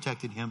also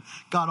protected him.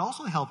 God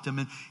also helped him.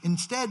 And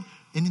instead,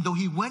 and though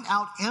he went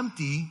out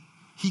empty,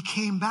 he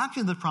came back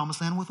to the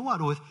promised land with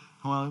what? With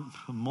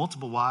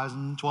multiple wives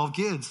and 12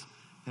 kids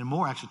and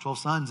more, actually 12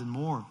 sons and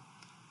more,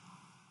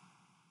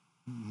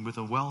 with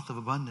a wealth of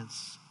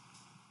abundance.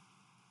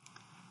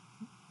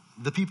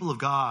 The people of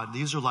God,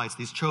 the Israelites,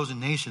 these chosen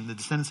nation, the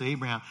descendants of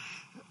Abraham,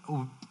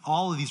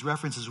 all of these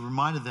references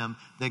reminded them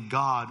that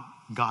God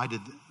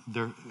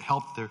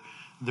helped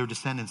their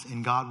descendants,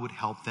 and God would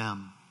help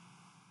them.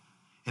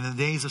 In the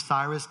days of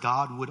Cyrus,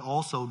 God would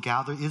also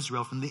gather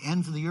Israel from the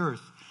ends of the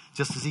earth.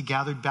 Just as he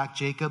gathered back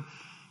Jacob,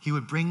 he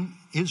would bring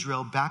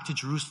Israel back to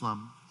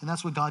Jerusalem. And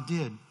that's what God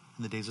did in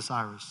the days of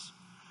Cyrus.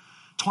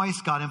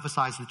 Twice God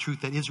emphasized the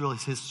truth that Israel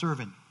is his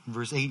servant in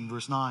verse 8 and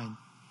verse 9.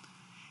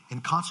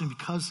 And constantly,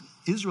 because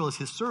Israel is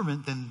his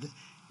servant, then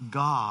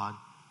God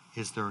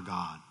is their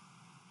God.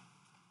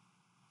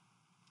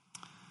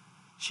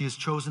 She is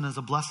chosen as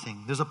a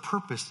blessing. There's a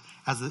purpose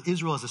as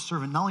Israel as a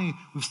servant. Not only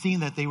we've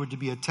seen that they were to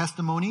be a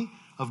testimony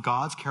of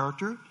God's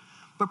character,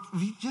 but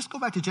if you just go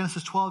back to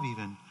Genesis 12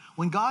 even.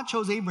 When God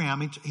chose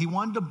Abraham, he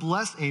wanted to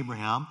bless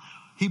Abraham.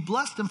 He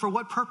blessed him for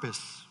what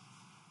purpose?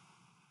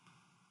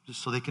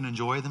 Just so they can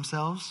enjoy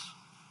themselves?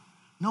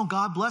 No,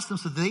 God blessed them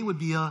so they would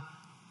be a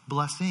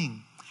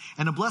blessing.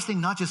 And a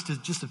blessing not just to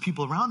the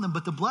people around them,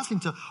 but the blessing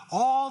to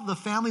all the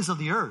families of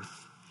the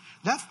earth.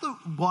 That's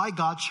why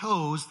God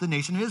chose the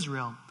nation of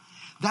Israel.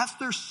 That's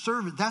their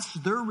service. That's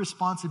their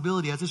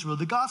responsibility as Israel.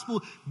 The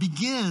gospel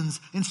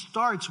begins and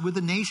starts with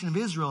the nation of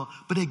Israel,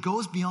 but it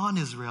goes beyond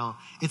Israel.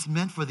 It's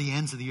meant for the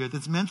ends of the earth.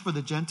 It's meant for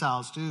the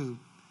Gentiles too.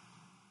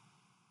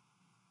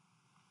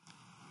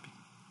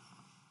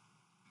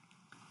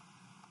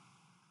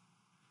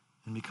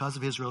 And because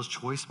of Israel's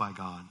choice by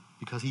God,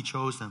 because he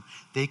chose them,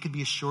 they could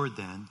be assured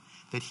then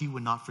that he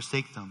would not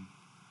forsake them.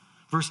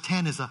 Verse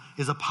 10 is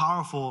a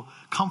powerful,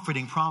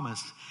 comforting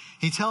promise.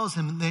 He tells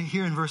him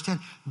here in verse 10,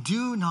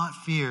 do not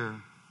fear.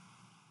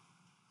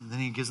 And then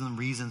he gives them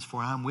reasons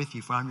for, I'm with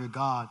you, for I'm your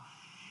God.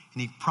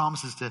 And he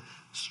promises to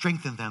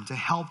strengthen them, to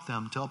help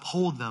them, to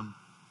uphold them.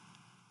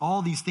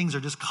 All these things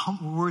are just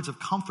words of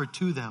comfort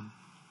to them.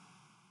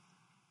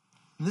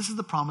 And this is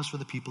the promise for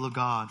the people of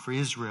God, for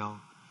Israel.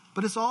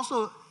 But it's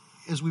also,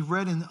 as we've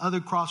read in other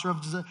cross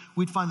references,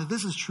 we'd find that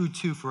this is true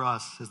too for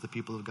us as the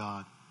people of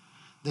God.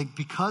 That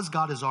because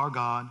God is our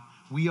God,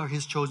 we are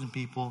his chosen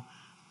people,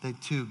 that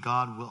too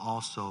God will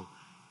also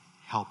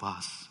help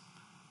us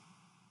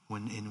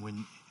when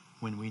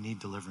we need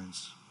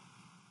deliverance.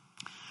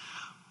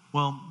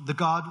 Well, the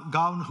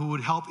God who would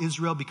help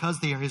Israel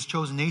because they are his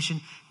chosen nation,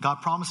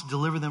 God promised to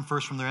deliver them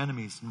first from their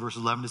enemies in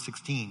verses 11 to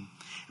 16.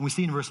 And we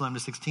see in verse 11 to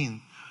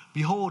 16,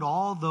 behold,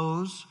 all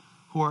those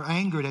who are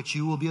angered at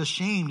you will be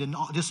ashamed and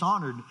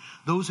dishonored.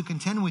 Those who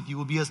contend with you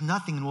will be as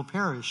nothing and will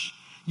perish.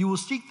 You will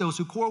seek those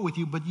who quarrel with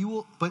you, but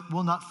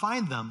will not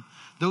find them.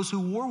 Those who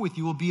war with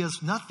you will be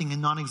as nothing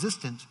and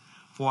non-existent.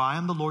 For I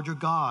am the Lord your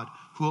God,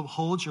 who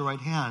upholds your right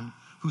hand,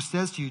 who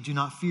says to you, do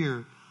not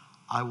fear,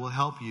 I will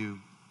help you.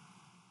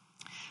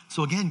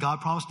 So again,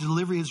 God promised to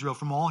deliver Israel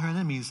from all her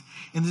enemies.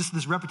 And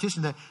this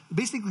repetition that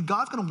basically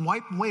God's going to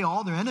wipe away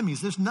all their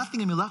enemies. There's nothing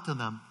going to be left of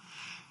them.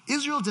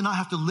 Israel did not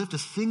have to lift a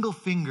single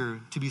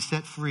finger to be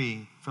set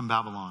free from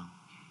Babylon.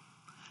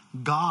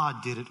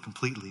 God did it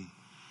completely.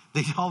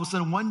 They all of a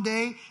sudden one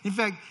day, in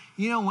fact,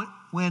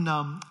 when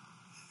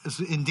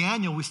in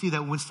Daniel we see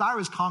that when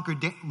Cyrus conquered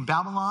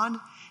Babylon,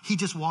 he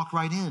just walked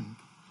right in.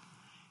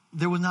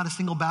 There was not a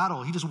single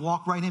battle. He just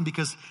walked right in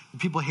because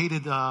people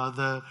hated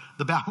the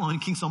Babylonian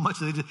king so much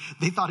that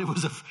they thought it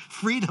was a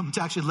freedom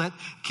to actually let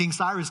King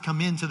Cyrus come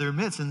into their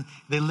midst, and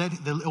they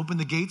opened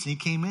the gates and he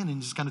came in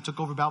and just kind of took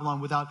over Babylon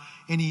without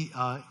any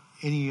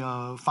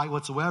fight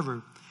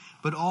whatsoever.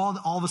 But all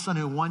of a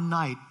sudden, in one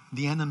night,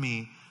 the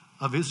enemy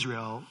of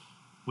Israel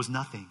was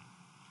nothing.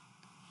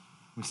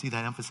 We see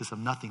that emphasis of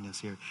nothingness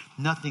here.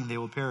 Nothing they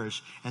will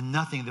perish, and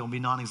nothing they will be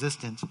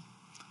non-existent.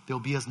 They will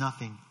be as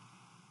nothing.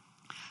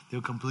 They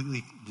will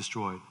completely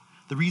destroyed.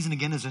 The reason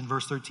again is in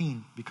verse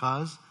 13,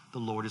 because the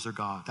Lord is their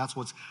God. That's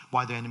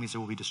why their enemies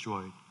will be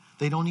destroyed.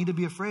 They don't need to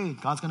be afraid.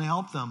 God's going to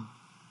help them.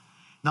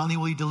 Not only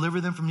will he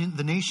deliver them from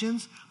the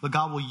nations, but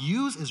God will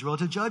use Israel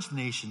to judge the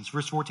nations.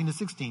 Verse 14 to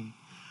 16.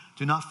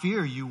 Do not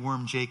fear, you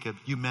worm Jacob,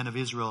 you men of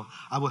Israel.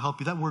 I will help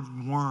you. That word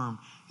worm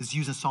is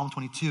used in Psalm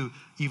 22,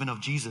 even of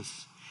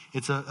Jesus.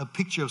 It's a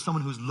picture of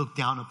someone who's looked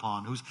down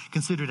upon, who's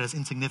considered as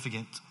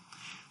insignificant.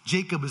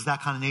 Jacob is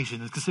that kind of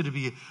nation. It's considered to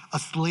be a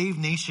slave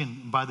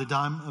nation by the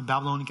time of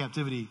Babylonian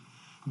captivity.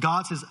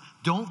 God says,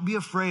 don't be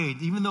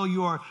afraid. Even though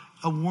you are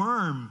a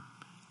worm,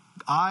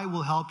 I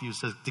will help you,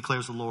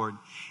 declares the Lord.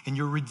 And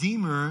your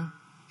Redeemer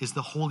is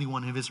the Holy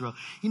One of Israel.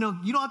 You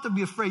don't have to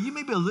be afraid. You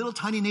may be a little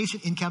tiny nation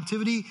in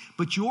captivity,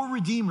 but your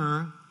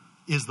Redeemer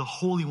is the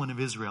Holy One of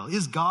Israel,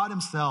 is God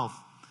himself,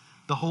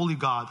 the Holy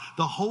God,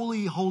 the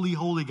holy, holy,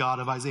 holy God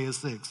of Isaiah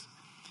 6.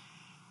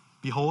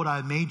 Behold, I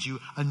have made you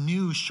a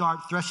new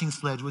sharp threshing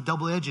sledge with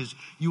double edges.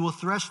 You will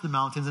thresh the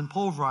mountains and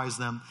pulverize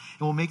them,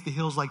 and will make the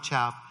hills like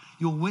chaff.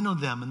 You will winnow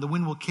them, and the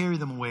wind will carry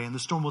them away, and the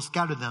storm will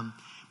scatter them.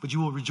 But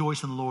you will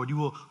rejoice in the Lord. You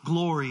will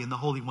glory in the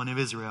Holy One of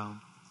Israel.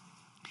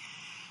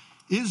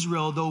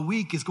 Israel, though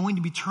weak, is going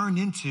to be turned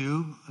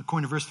into,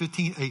 according to verse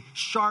 15,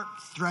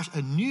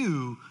 a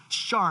new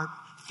sharp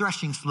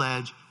threshing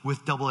sledge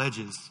with double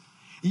edges.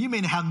 And you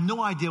may have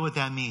no idea what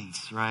that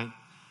means, right?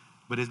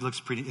 But it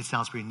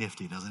sounds pretty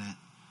nifty, doesn't it?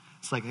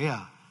 It's like,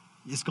 yeah,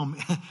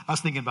 I was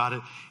thinking about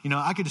it.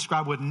 I could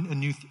describe what a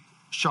new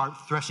sharp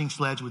threshing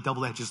sledge with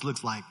double edges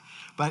looks like.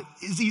 But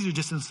it's easier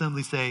just to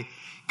simply say,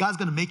 God's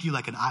going to make you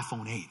like an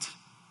iPhone 8.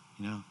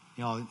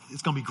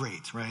 It's going to be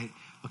great, right?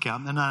 Okay,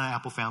 I'm not an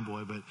Apple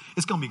fanboy, but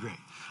it's going to be great.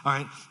 All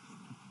right.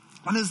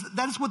 And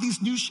that is what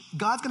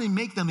God's going to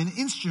make them an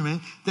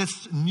instrument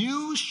that's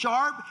new,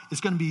 sharp. It's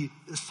going to be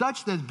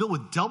such that it's built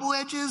with double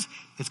edges.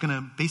 It's going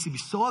to basically be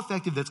so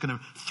effective that it's going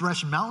to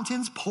thresh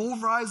mountains,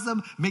 pulverize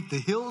them, make the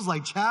hills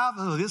like chaff.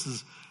 Oh, this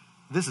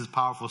is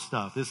powerful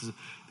stuff. This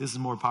is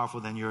more powerful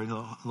than your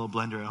little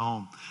blender at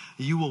home.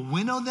 You will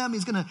winnow them.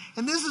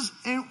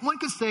 And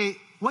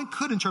one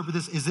could interpret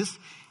this.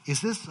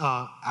 Is this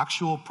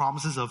actual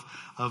promises of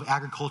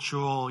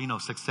agricultural,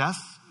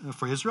 success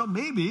for Israel?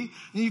 Maybe.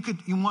 You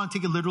want to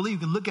take it literally. You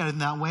can look at it in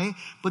that way.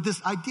 But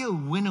this idea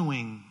of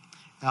winnowing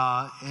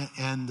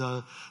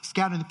and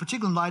scattering,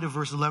 particularly in light of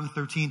verse 11,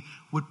 13,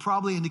 would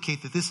probably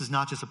indicate that this is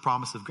not just a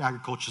promise of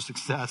agricultural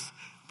success,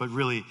 but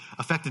really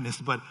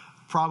effectiveness, but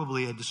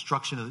probably a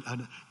destruction.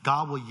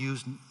 God will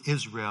use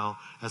Israel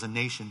as a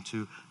nation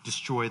to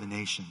destroy the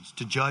nations,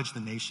 to judge the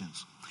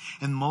nations.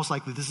 And most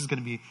likely this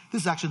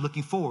is actually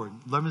looking forward.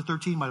 11 to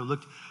 13 might have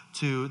looked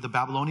to the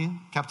Babylonian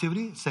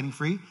captivity, setting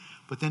free.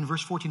 But then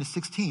verse 14 to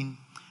 16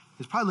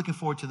 is probably looking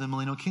forward to the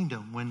millennial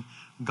kingdom when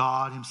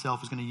God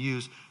himself is going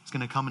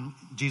to come and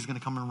Jesus is going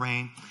to come and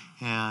reign,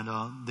 and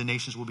the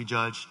nations will be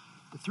judged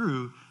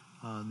through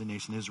the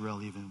nation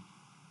Israel even.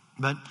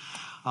 But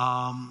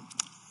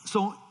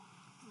so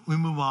we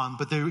move on.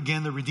 But there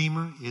again, the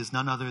Redeemer is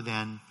none other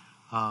than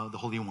the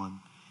Holy One.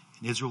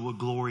 And Israel will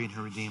glory in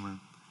her Redeemer.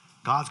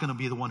 God's going to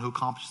be the one who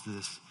accomplishes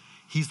this.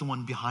 He's the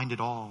one behind it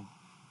all.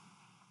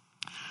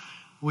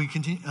 We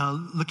continue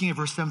looking at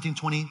verse 17,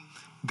 20.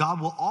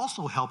 God will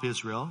also help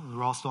Israel.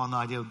 We're also on the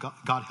idea of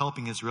God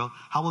helping Israel.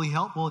 How will he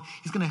help? Well,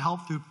 he's going to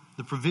help through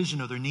the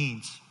provision of their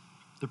needs.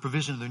 The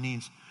provision of their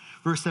needs.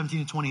 Verse 17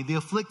 and 20. The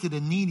afflicted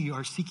and needy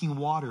are seeking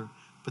water,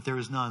 but there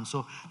is none.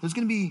 So there's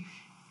going to be,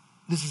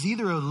 this is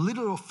either a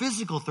literal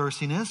physical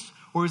thirstiness,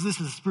 or is this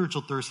a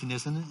spiritual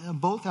thirstiness?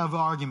 And both have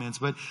arguments,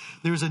 but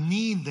there's a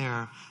need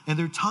there, and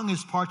their tongue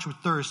is parched with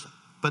thirst.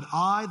 But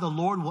I, the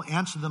Lord, will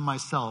answer them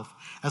myself.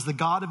 As the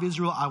God of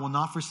Israel, I will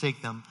not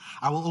forsake them.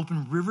 I will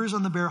open rivers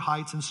on the bare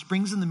heights and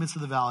springs in the midst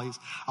of the valleys.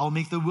 I will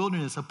make the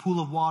wilderness a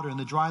pool of water, and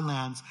the dry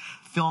lands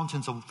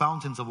fountains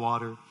of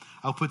water.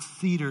 I will put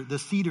the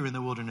cedar in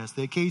the wilderness,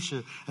 the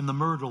acacia and the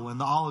myrtle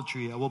and the olive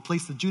tree. I will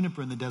place the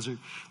juniper in the desert,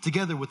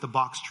 together with the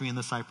box tree and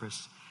the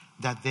cypress,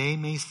 that they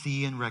may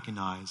see and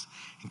recognize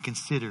and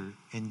consider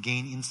and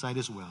gain insight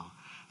as well,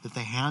 that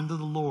the hand of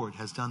the Lord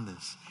has done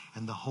this,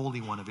 and the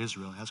Holy One of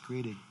Israel has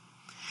created.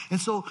 And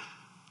so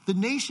the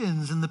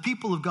nations and the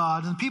people of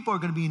God, and the people are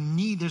going to be in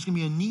need. There's going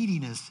to be a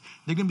neediness.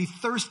 They're going to be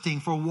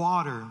thirsting for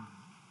water.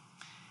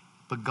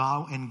 But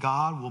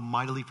God will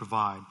mightily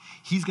provide.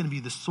 He's going to be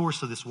the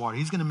source of this water.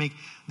 There's going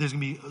to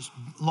be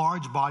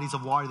large bodies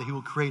of water that he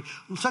will create,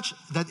 such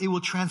that it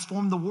will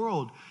transform the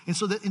world. And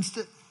so that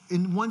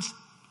in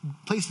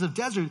places of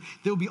desert,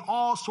 there will be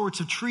all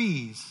sorts of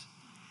trees.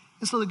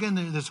 And so again,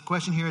 there's a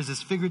question here: is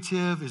this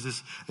figurative? Is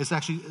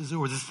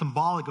this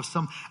symbolic of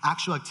some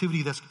actual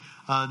activity that's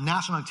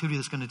national activity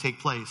that's going to take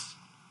place?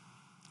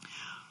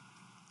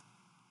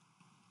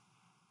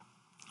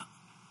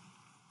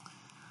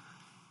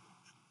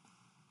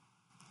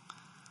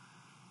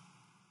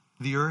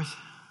 The earth,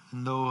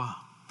 and though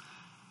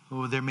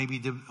there may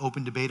be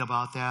open debate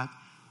about that,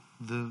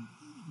 the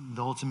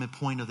ultimate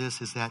point of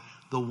this is that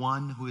the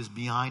one who is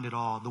behind it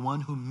all, the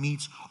one who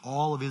meets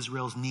all of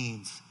Israel's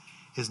needs,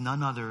 is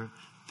none other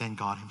than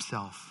God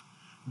himself.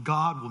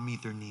 God will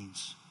meet their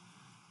needs.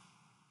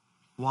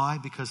 Why?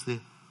 Because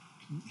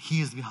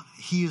he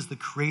is the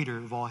creator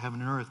of all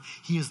heaven and earth.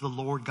 He is the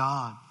Lord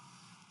God.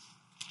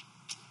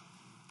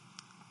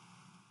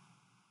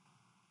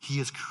 He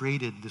has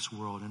created this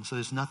world, and so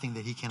there's nothing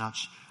that he cannot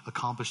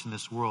accomplish in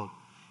this world.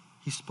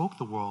 He spoke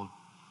the world.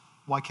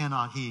 Why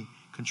cannot he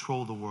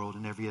control the world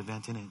and every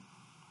event in it?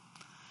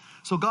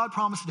 So God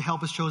promised to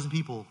help his chosen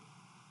people,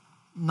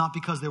 not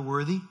because they're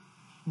worthy,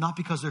 not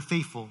because they're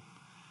faithful.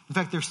 In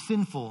fact, they're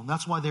sinful.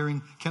 That's why they're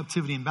in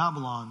captivity in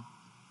Babylon.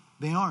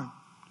 They aren't.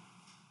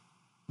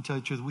 To tell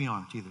you the truth, we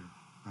aren't either,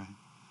 right?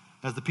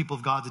 As the people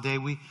of God today,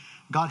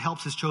 God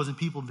helps his chosen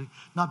people,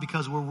 not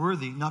because we're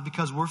worthy, not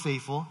because we're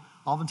faithful.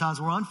 Oftentimes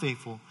we're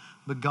unfaithful,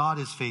 but God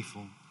is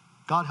faithful.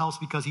 God helps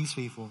because he's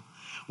faithful.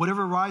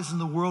 Whatever arises in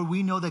the world,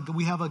 we know that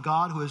we have a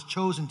God who has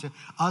chosen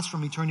us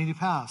from eternity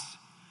past.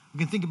 We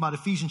can think about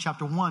Ephesians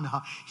chapter 1,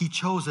 how he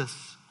chose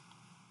us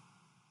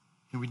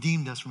and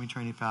redeemed us from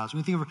eternity past.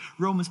 We can think of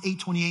Romans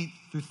 8:28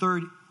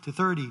 through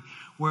 30,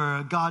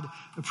 where God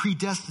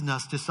predestined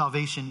us to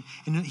salvation,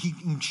 and he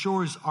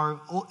ensures our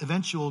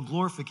eventual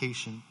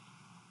glorification.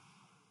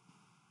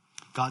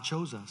 God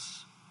chose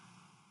us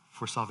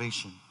for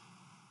salvation.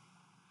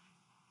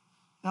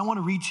 And I want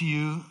to read to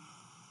you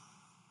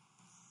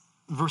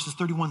verses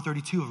 31,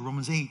 32 of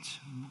Romans 8,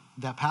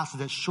 that passage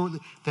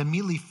that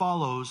immediately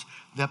follows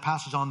that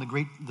passage on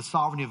the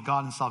sovereignty of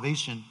God and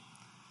salvation.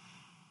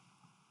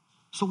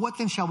 So what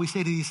then shall we say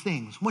to these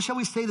things? What shall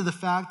we say to the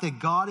fact that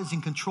God is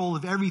in control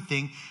of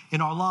everything in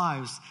our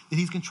lives? That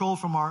he's controlled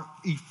from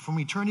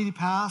eternity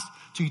past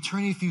to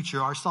eternity future.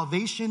 Our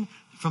salvation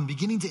from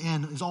beginning to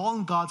end is all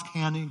in God's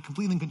hand and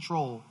completely in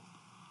control.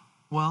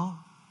 Well,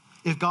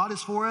 if God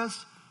is for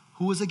us,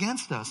 who is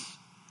against us?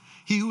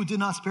 He who did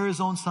not spare his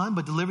own son,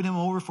 but delivered him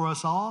over for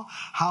us all,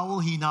 how will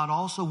he not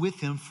also with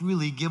him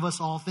freely give us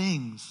all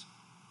things?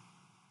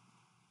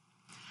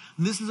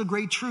 And this is a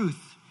great truth,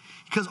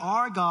 because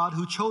our God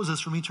who chose us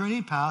from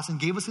eternity past and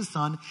gave us his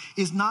son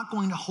is not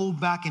going to hold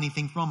back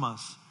anything from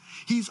us.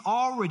 He's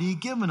already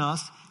given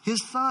us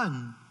his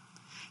son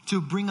to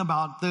bring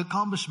about the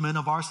accomplishment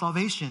of our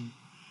salvation.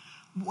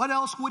 What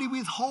else would he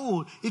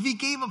withhold? If he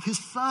gave up his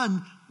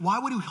son, why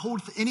would he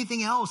withhold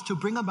anything else to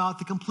bring about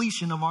the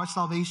completion of our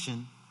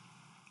salvation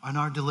and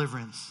our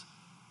deliverance?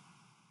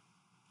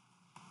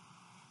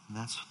 And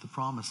that's the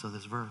promise of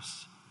this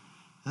verse.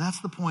 And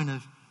that's the point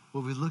of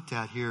what we looked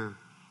at here,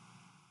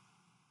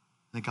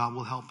 that God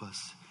will help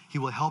us. He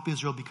will help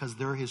Israel because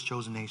they're his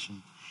chosen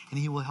nation. And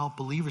he will help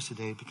believers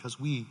today because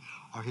we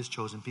are his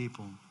chosen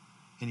people.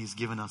 And he's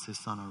given us his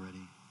son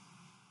already.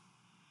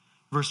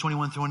 Verse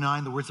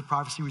 21-29, the words of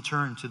prophecy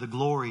return to the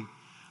glory,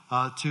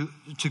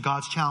 to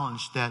God's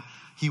challenge that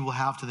he will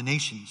have to the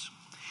nations.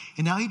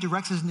 And now he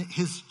directs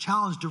his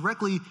challenge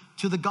directly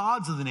to the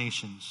gods of the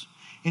nations.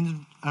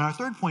 And our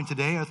third point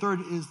today,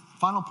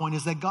 final point,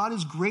 is that God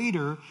is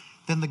greater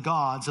than the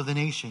gods of the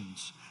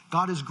nations.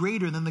 God is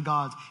greater than the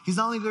gods. He's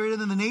not only greater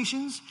than the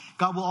nations,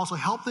 God will also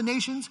help the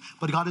nations,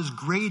 but God is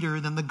greater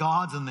than the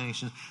gods of the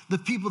nations. The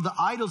people, the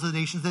idols of the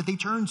nations that they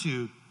turn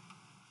to.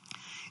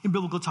 In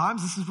biblical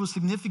times, this was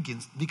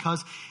significant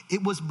because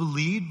it was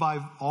believed by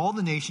all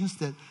the nations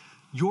that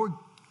your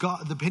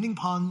God, depending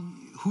upon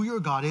who your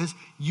God is,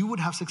 you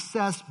would have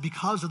success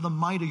because of the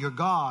might of your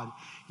God.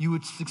 You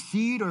would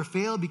succeed or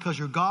fail because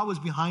your God was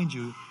behind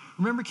you.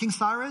 Remember King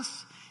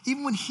Cyrus?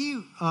 Even when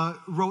he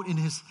wrote in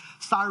his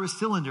Cyrus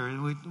cylinder,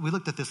 and we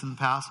looked at this in the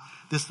past,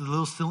 this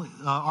little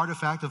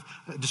artifact of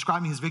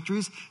describing his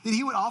victories, that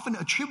he would often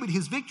attribute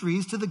his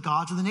victories to the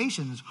gods of the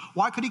nations.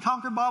 Why could he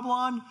conquer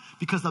Babylon?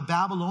 Because the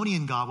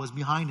Babylonian God was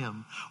behind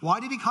him. Why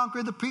did he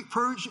conquer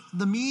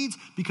the Medes?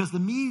 Because the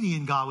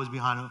Median God was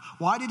behind him.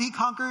 Why did he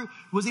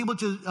was able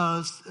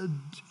to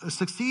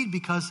succeed?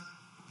 Because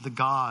the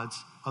gods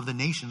of the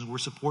nations were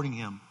supporting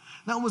him.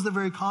 That was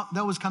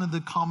kind of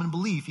the common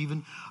belief,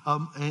 even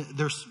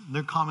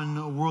their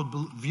common world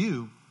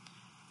view.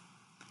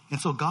 And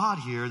so God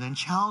here then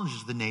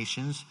challenges the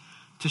nations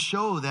to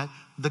show that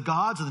the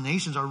gods of the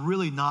nations are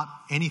really not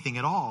anything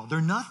at all.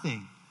 They're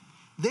nothing.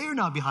 They're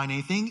not behind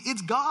anything.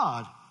 It's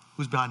God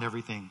who's behind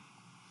everything.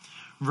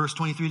 Verse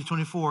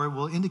 23-24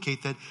 will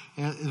indicate that,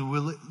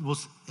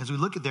 as we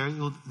look at there,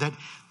 that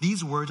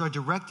these words are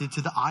directed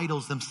to the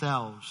idols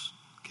themselves.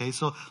 Okay,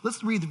 so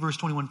let's read verse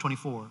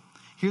 21-24.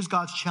 Here's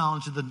God's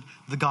challenge to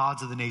the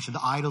gods of the nation,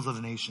 the idols of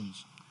the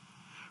nations.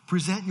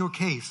 Present your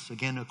case.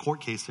 Again, a court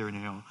case there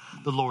now,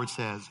 the Lord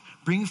says.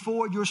 Bring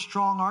forward your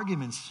strong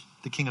arguments,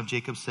 the King of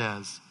Jacob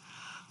says.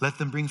 Let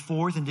them bring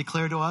forth and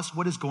declare to us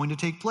what is going to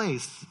take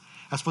place.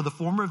 As for the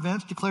former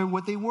events, declare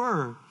what they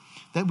were,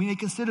 that we may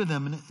consider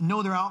them and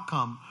know their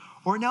outcome.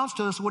 Or announce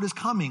to us what is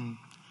coming.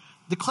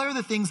 Declare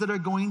the things that are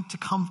going to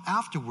come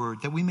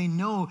afterward, that we may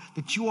know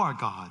that you are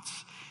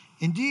gods.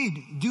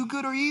 Indeed, do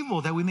good or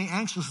evil, that we may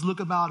anxiously look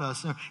about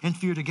us and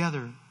fear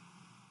together.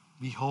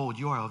 Behold,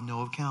 you are of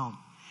no account,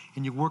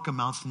 and your work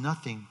amounts to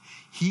nothing.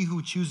 He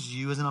who chooses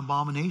you is an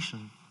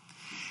abomination.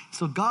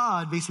 So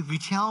God basically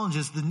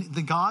challenges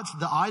the gods,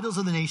 the idols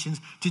of the nations,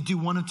 to do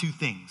one of two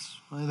things.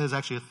 Well, there's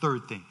actually a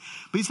third thing.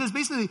 But he says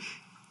basically,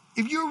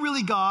 if you're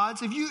really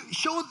gods, if you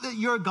show that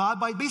you're a God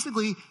by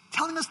basically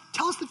tell us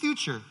the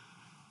future.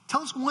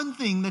 Tell us one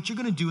thing that you're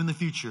going to do in the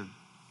future.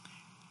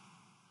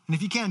 And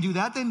if you can't do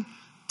that, then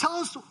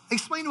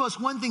explain to us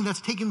one thing that's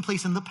taken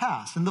place in the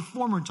past, in the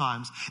former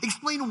times.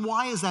 Explain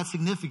why is that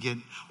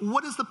significant?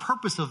 What is the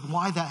purpose of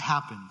why that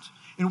happened?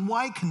 And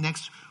why it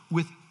connects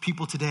with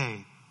people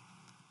today?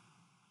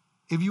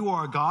 If you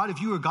are a God,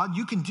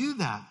 you can do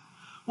that.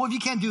 Well, if you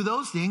can't do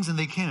those things, and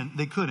they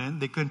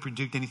couldn't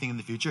predict anything in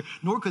the future,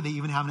 nor could they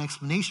even have an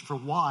explanation for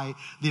why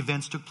the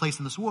events took place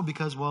in this world,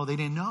 because, well, they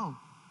didn't know.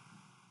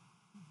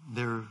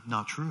 They're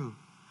not true.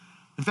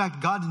 In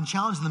fact, God didn't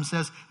challenge them,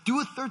 says, do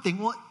a third thing.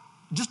 Well,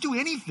 just do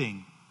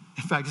anything.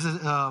 In fact, it says,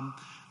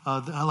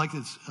 I like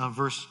this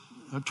verse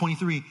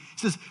 23. It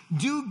says,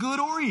 do good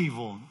or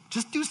evil.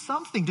 Just do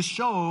something to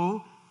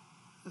show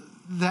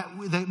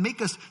that make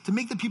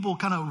the people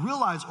kind of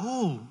realize,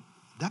 oh,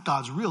 that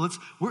God's real.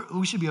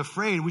 We should be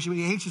afraid. We should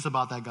be anxious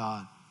about that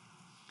God.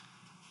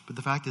 But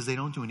the fact is, they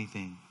don't do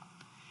anything.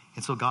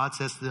 And so God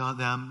says to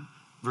them,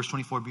 verse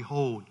 24,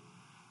 behold,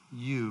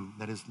 you,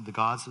 that is the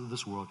gods of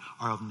this world,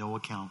 are of no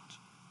account.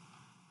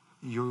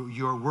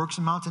 Your works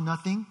amount to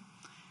nothing.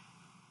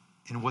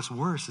 And what's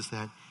worse is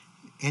that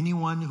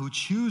anyone who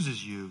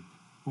chooses you,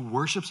 who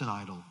worships an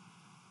idol,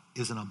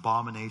 is an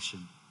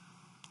abomination.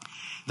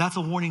 That's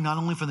a warning not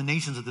only for the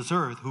nations of this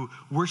earth who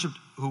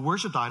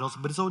worshipped idols,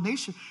 but it's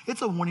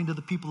a warning to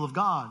the people of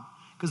God.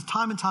 Because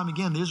time and time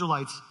again, the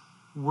Israelites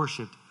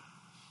worshipped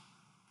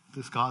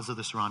the gods of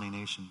the surrounding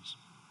nations.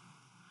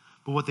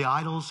 But what the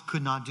idols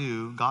could not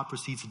do, God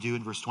proceeds to do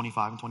in verse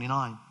 25 and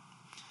 29.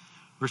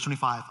 Verse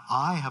 25,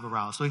 I have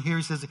aroused. So here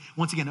he says,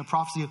 once again, a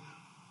prophecy of,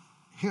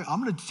 here,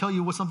 I'm going to tell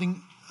you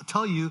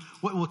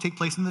what will take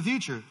place in the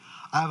future.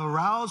 I have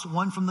aroused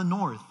one from the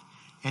north,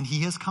 and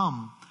he has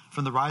come.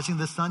 From the rising of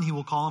the sun, he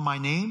will call on my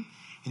name,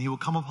 and he will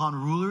come upon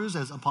rulers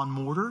as upon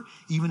mortar,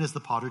 even as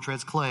the potter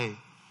treads clay.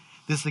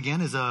 This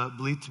again is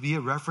believed to be a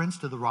reference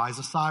to the rise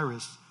of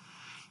Cyrus.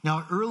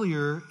 Now,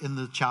 earlier in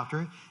the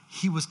chapter,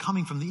 he was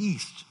coming from the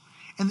east.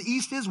 And the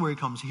east is where he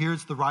comes. Here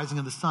it's the rising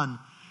of the sun.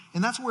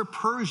 And that's where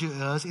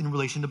Persia is in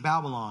relation to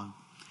Babylon.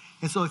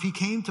 And so if he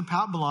came to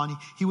Babylon,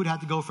 he would have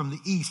to go from the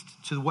east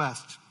to the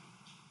west.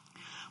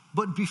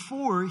 But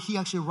before he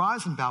actually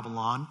arrives in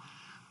Babylon,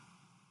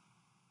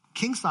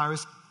 King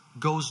Cyrus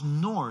goes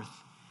north.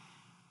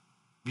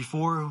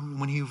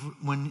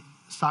 When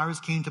Cyrus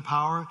came to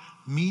power,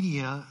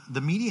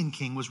 the Median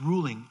king was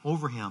ruling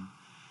over him.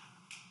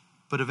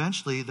 But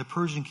eventually, the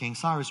Persian king,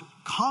 Cyrus,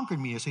 conquered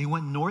Media. So he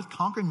went north,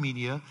 conquered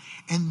Media,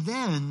 and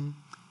then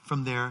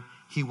from there,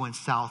 he went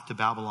south to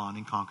Babylon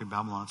and conquered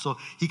Babylon. So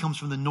he comes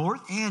from the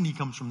north and he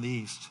comes from the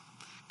east.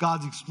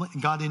 God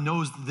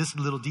knows this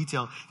little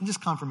detail, and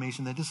just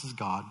confirmation that this is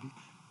God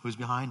who's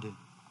behind it.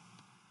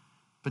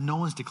 But no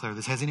one's declared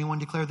this. Has anyone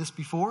declared this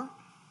before?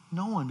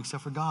 No one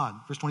except for God.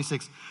 Verse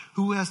 26,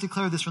 who has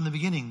declared this from the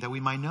beginning that we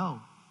might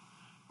know?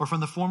 Or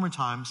from the former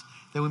times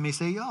that we may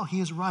say, oh,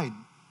 he is right.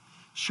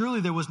 Surely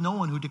there was no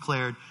one who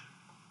declared.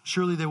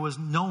 Surely there was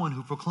no one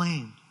who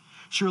proclaimed.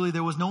 Surely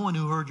there was no one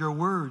who heard your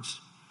words.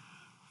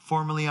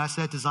 Formerly I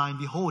said to Zion,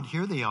 behold,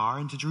 here they are,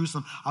 and to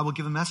Jerusalem I will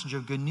give a messenger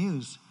of good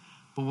news.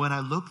 But when I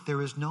look,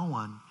 there is no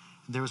one,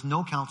 and there is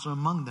no counselor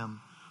among them,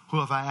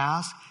 who if I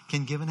ask,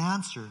 can give an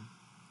answer.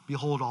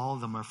 Behold, all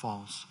of them are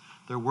false.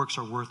 Their works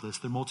are worthless.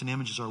 Their molten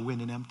images are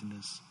wind and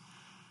emptiness.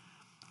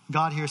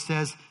 God here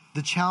says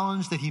the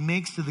challenge that he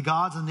makes to the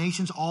gods and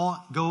nations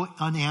all go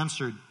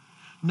unanswered.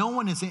 No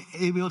one is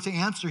able to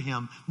answer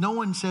him. No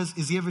one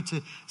is he ever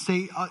to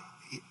say,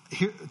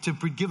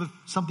 to give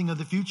something of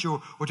the future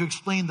or to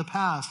explain the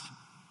past.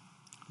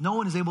 No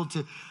one is able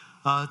to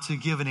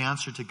give an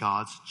answer to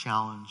God's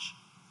challenge.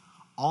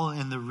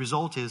 And the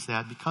result is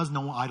that because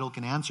no idol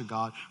can answer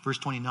God, verse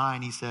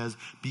 29, he says,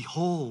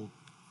 behold,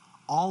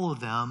 all of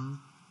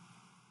them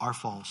are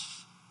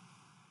false.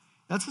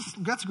 That's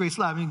a great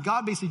slap. I mean,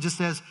 God basically just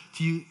says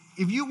to you,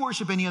 if you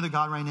worship any other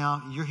God right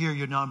now, you're here,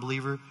 you're not a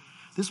believer,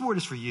 this word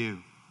is for you.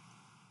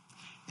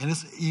 And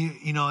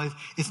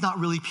it's not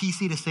really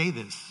PC to say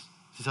this,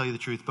 to tell you the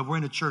truth, but we're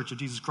in a church of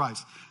Jesus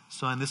Christ.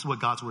 And this is what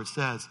God's word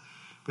says.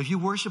 But if you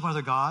worship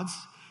other gods,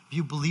 if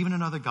you believe in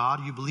another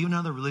God, or you believe in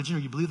another religion, or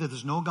you believe that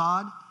there's no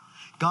God,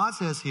 God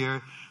says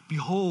here,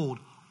 behold,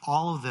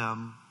 all of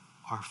them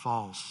are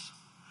false.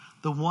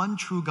 The one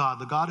true God,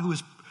 the God who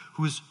is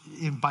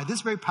by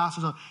this very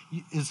passage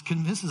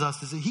convinces us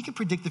that he can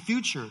predict the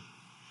future.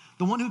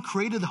 The one who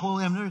created the whole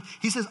heaven and earth.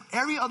 He says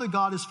every other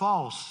God is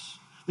false.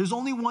 There's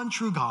only one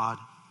true God.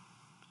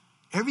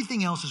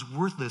 Everything else is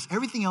worthless.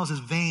 Everything else is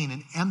vain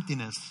and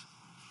emptiness.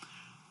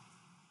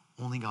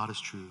 Only God is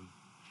true. And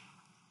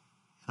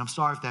I'm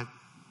sorry if that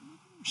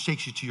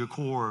shakes you to your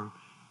core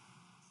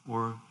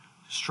or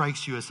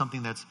strikes you as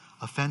something that's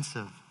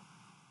offensive.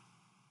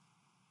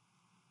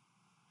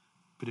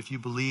 But if you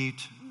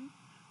believed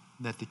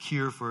that the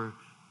cure for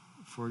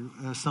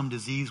some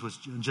disease was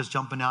just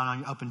jumping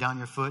up and down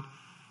your foot,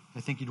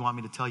 I think you'd want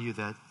me to tell you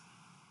that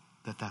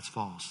that's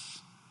false.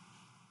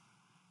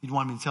 You'd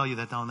want me to tell you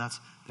that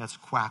that's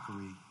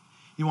quackery.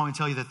 You want me to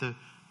tell you that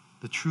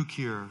the true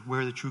cure,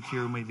 where the true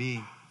cure may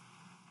be,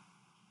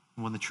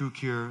 when the true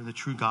cure, the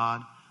true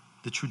God,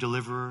 the true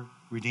deliverer,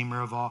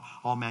 redeemer of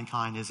all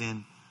mankind is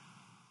in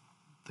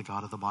the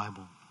God of the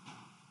Bible,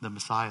 the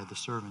Messiah, the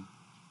servant.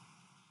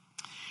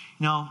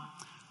 Now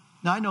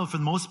I know for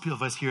most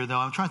of us here, though,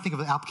 I'm trying to think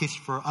of an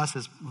application for us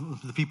as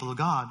the people of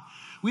God.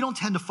 We don't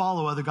tend to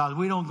follow other gods.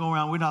 We don't go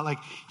around. We're not like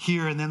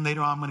here and then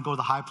later on I'm going to go to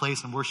the high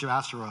place and worship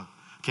Asherah.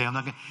 Okay,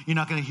 you're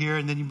not going to hear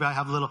and then you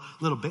have a little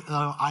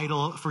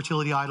idol,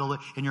 fertility idol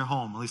in your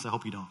home. At least I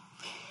hope you don't.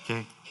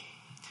 Okay.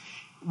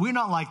 We're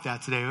not like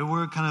that today.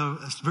 We're kind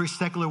of a very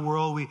secular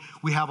world.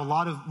 We have a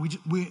lot of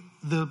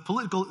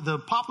the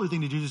popular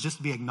thing to do is just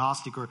to be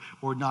agnostic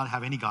or not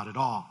have any God at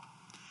all.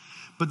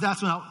 But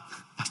that's not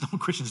what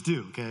Christians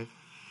do, okay?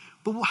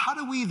 But how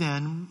do we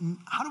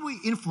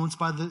influence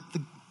by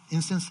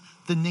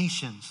the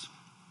nations?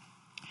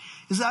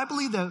 Is that I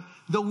believe that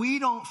though we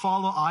don't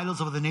follow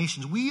idols of the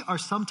nations, we are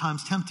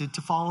sometimes tempted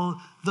to follow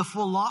the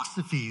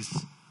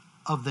philosophies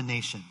of the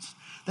nations.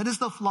 That is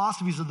the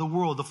philosophies of the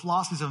world, the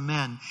philosophies of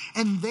men.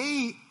 And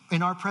they,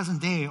 in our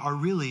present day, are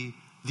really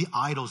the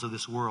idols of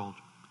this world.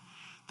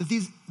 That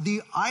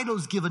the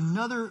idols give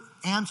another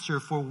answer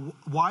for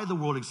why the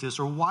world exists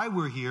or why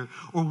we're here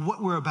or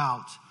what we're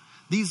about.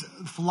 These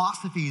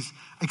philosophies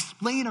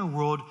explain our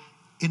world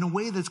in a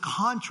way that's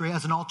contrary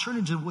as an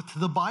alternative to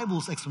the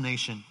Bible's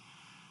explanation.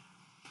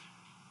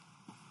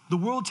 The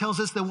world tells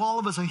us that all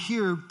of us are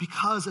here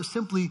because of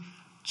simply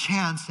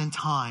chance and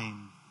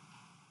time,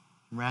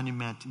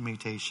 random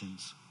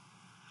mutations.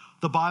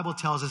 The Bible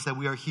tells us that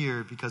we are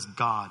here because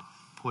God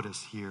put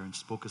us here and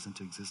spoke us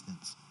into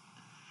existence.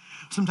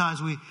 Sometimes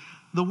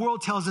the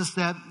world tells us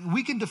that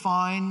we can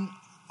define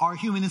our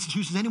human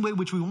institutions any way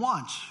which we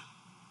want.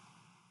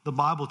 The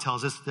Bible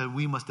tells us that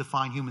we must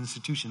define human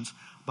institutions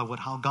by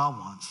how God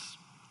wants.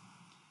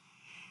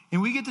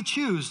 And we get to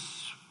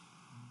choose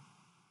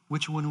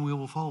which one we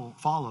will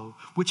follow,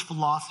 which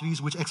philosophies,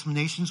 which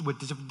explanations, which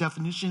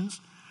definitions,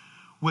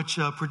 which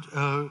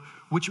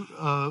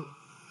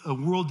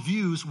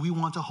worldviews we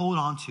want to hold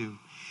on to.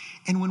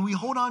 And when we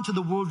hold on to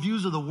the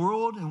worldviews of the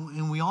world,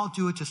 and we all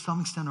do it to some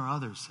extent or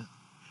others,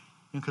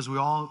 because we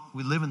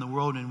live in the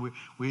world and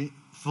we're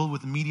filled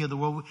with the media of the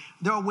world,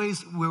 there are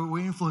ways where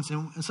we're influenced,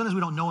 and sometimes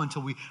we don't know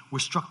until we're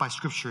struck by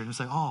Scripture, and it's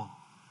like, oh,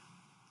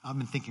 I've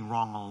been thinking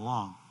wrong all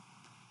along.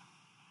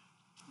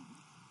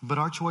 But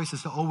our choice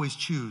is to always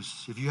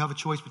choose. If you have a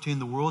choice between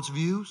the world's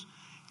views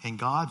and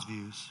God's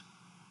views,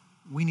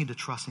 we need to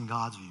trust in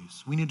God's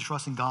views. We need to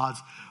trust in God's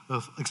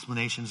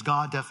explanations,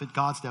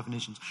 God's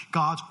definitions,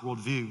 God's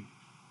worldview.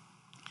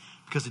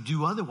 Because to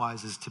do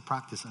otherwise is to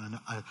practice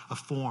a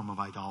form of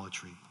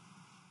idolatry.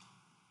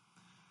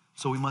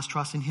 So we must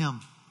trust in Him,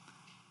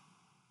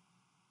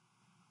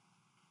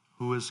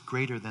 who is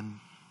greater than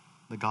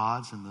the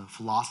gods and the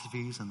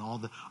philosophies and all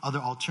the other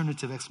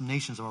alternative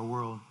explanations of our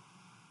world.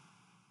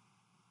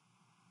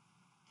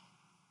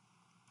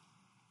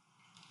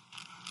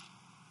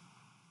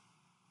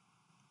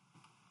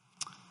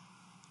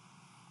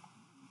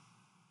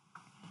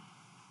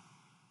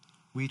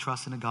 We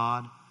trust in a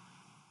God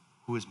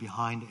who is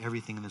behind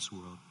everything in this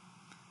world.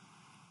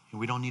 And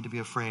we don't need to be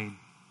afraid,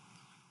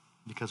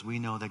 because we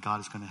know that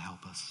God is going to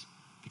help us,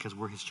 because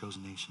we're His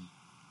chosen nation.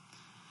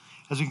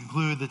 As we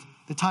conclude,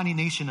 the tiny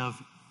nation of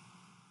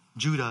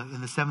Judah in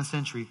the 7th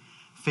century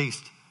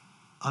faced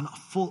a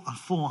full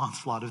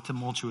onslaught of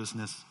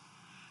tumultuousness.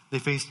 They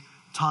faced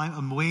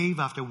wave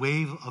after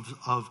wave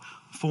of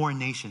foreign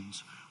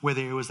nations,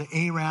 whether it was the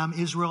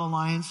Aram-Israel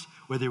alliance,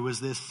 whether it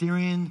was the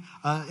Assyrian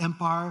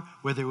Empire,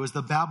 whether it was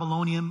the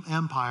Babylonian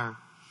Empire.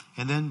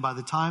 And then by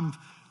the times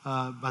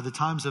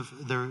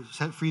of their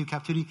set free of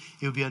captivity,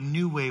 it would be a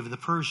new wave of the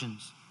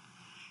Persians.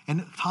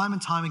 And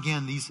time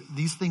again,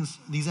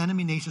 these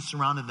enemy nations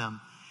surrounded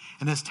them.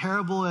 And as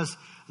terrible as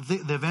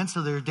the events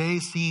of their day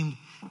seemed,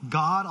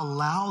 God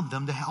allowed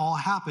them to all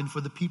happen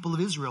for the people of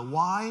Israel.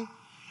 Why?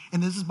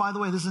 And this is, by the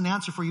way, this is an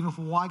answer for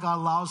why God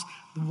allows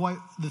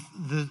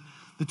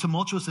the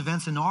tumultuous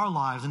events in our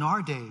lives, in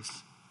our days.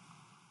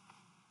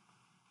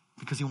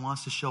 Because He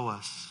wants to show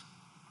us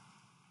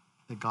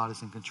that God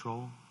is in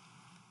control.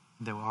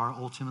 That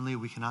ultimately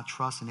we cannot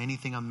trust in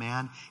anything of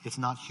man. It's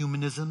not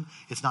humanism.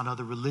 It's not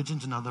other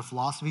religions and other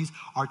philosophies.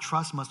 Our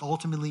trust must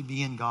ultimately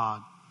be in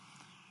God.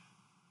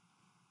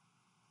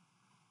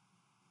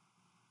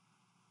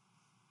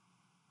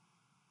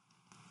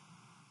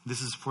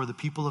 This is for the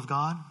people of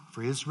God,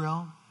 for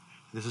Israel.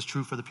 This is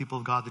true for the people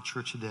of God, the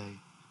church today.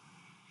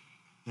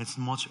 And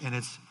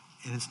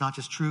it's not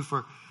just true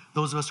for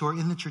those of us who are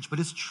in the church, but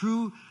it's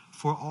true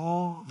for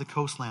all the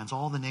coastlands,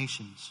 all the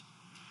nations.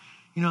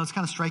 It's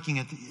kind of striking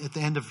at the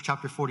end of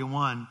chapter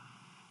 41,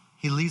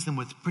 He leaves them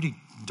with pretty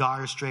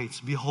dire straits.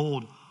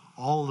 Behold,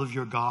 all of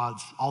your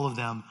gods, all of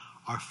them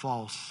are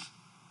false.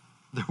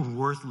 They're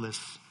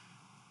worthless.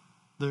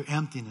 They're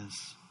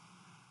emptiness.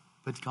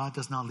 But God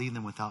does not leave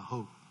them without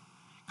hope.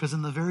 Because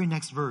in the very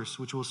next verse,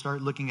 which we'll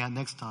start looking at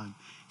next time,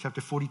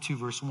 chapter 42,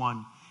 verse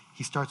 1,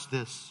 He starts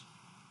this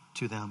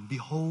to them.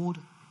 Behold,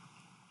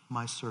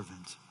 my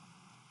servant.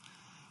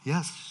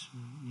 Yes,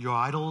 your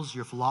idols,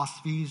 your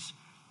philosophies,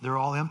 they're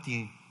all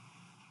empty.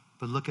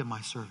 But look at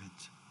my servant.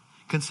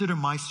 Consider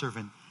my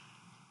servant,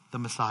 the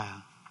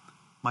Messiah,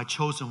 my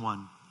chosen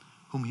one,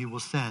 whom He will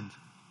send.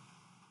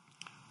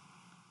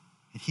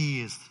 And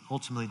He is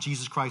ultimately,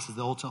 Jesus Christ is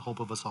the ultimate hope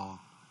of us all.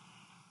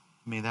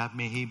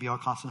 May He be our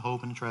constant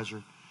hope and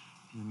treasure.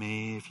 And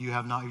may, if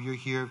you're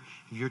here,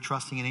 if you're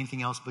trusting in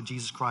anything else but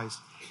Jesus Christ,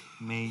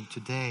 may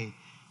today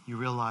you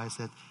realize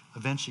that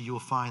eventually you will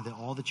find that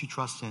all that you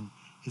trust in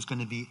is going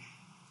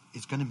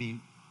to be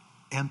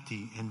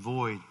empty and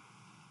void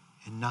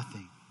and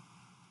nothing.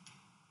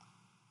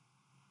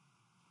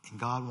 And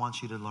God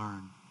wants you to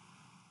learn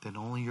that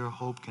only your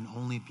hope can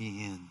only be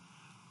in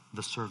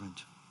the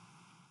servant,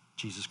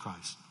 Jesus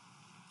Christ.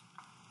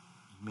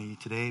 May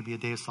today be a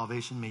day of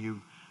salvation. May you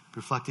be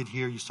reflected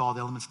here. You saw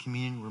the elements of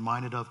communion,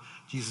 reminded of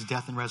Jesus'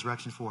 death and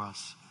resurrection for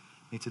us.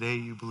 May today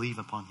you believe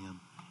upon Him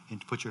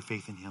and put your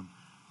faith in Him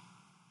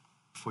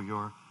for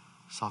your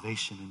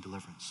salvation and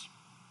deliverance.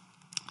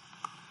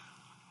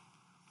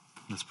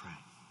 Let's pray.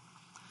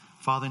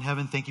 Father in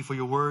heaven, thank You for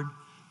Your word.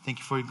 Thank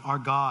You for our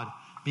God,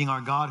 being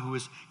our God who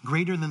is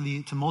greater than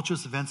the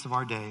tumultuous events of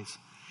our days.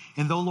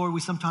 And though, Lord, we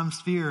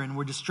sometimes fear and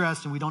we're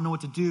distressed and we don't know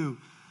what to do,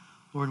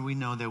 Lord, we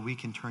know that we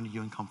can turn to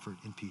You in comfort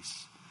and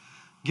peace.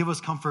 Give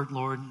us comfort,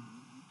 Lord.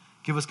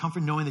 Give us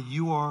comfort knowing that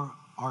You are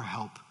our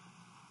help.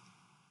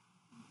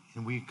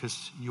 And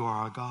because You are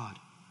our God.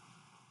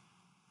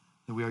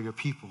 That we are Your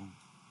people.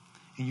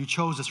 And You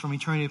chose us from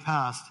eternity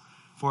past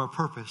for a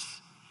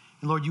purpose.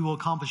 And Lord, You will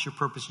accomplish Your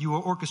purpose. You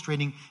are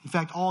orchestrating, in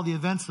fact, all the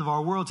events of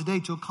our world today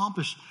to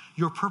accomplish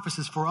Your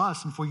purposes for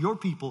us and for Your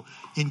people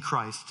in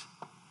Christ.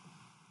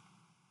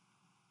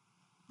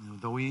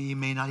 Though we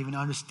may not even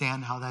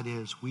understand how that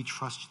is, we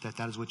trust that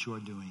is what You are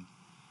doing.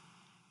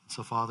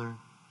 So, Father,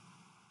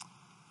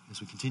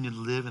 as we continue to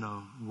live in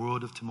a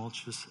world of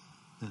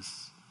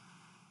tumultuousness,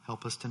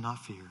 help us to not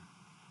fear.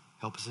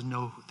 Help us to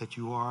know that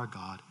You are our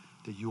God,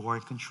 that You are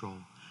in control.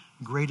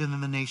 Greater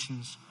than the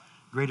nations,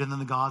 greater than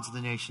the gods of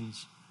the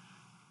nations,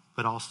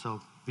 but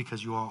also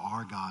because You are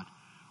our God,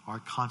 our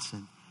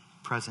constant,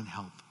 present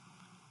help.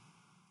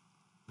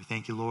 We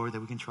thank You, Lord,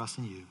 that we can trust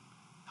in You.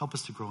 Help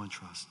us to grow in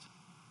trust.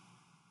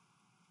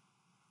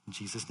 In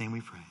Jesus' name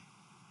we pray.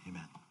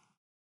 Amen.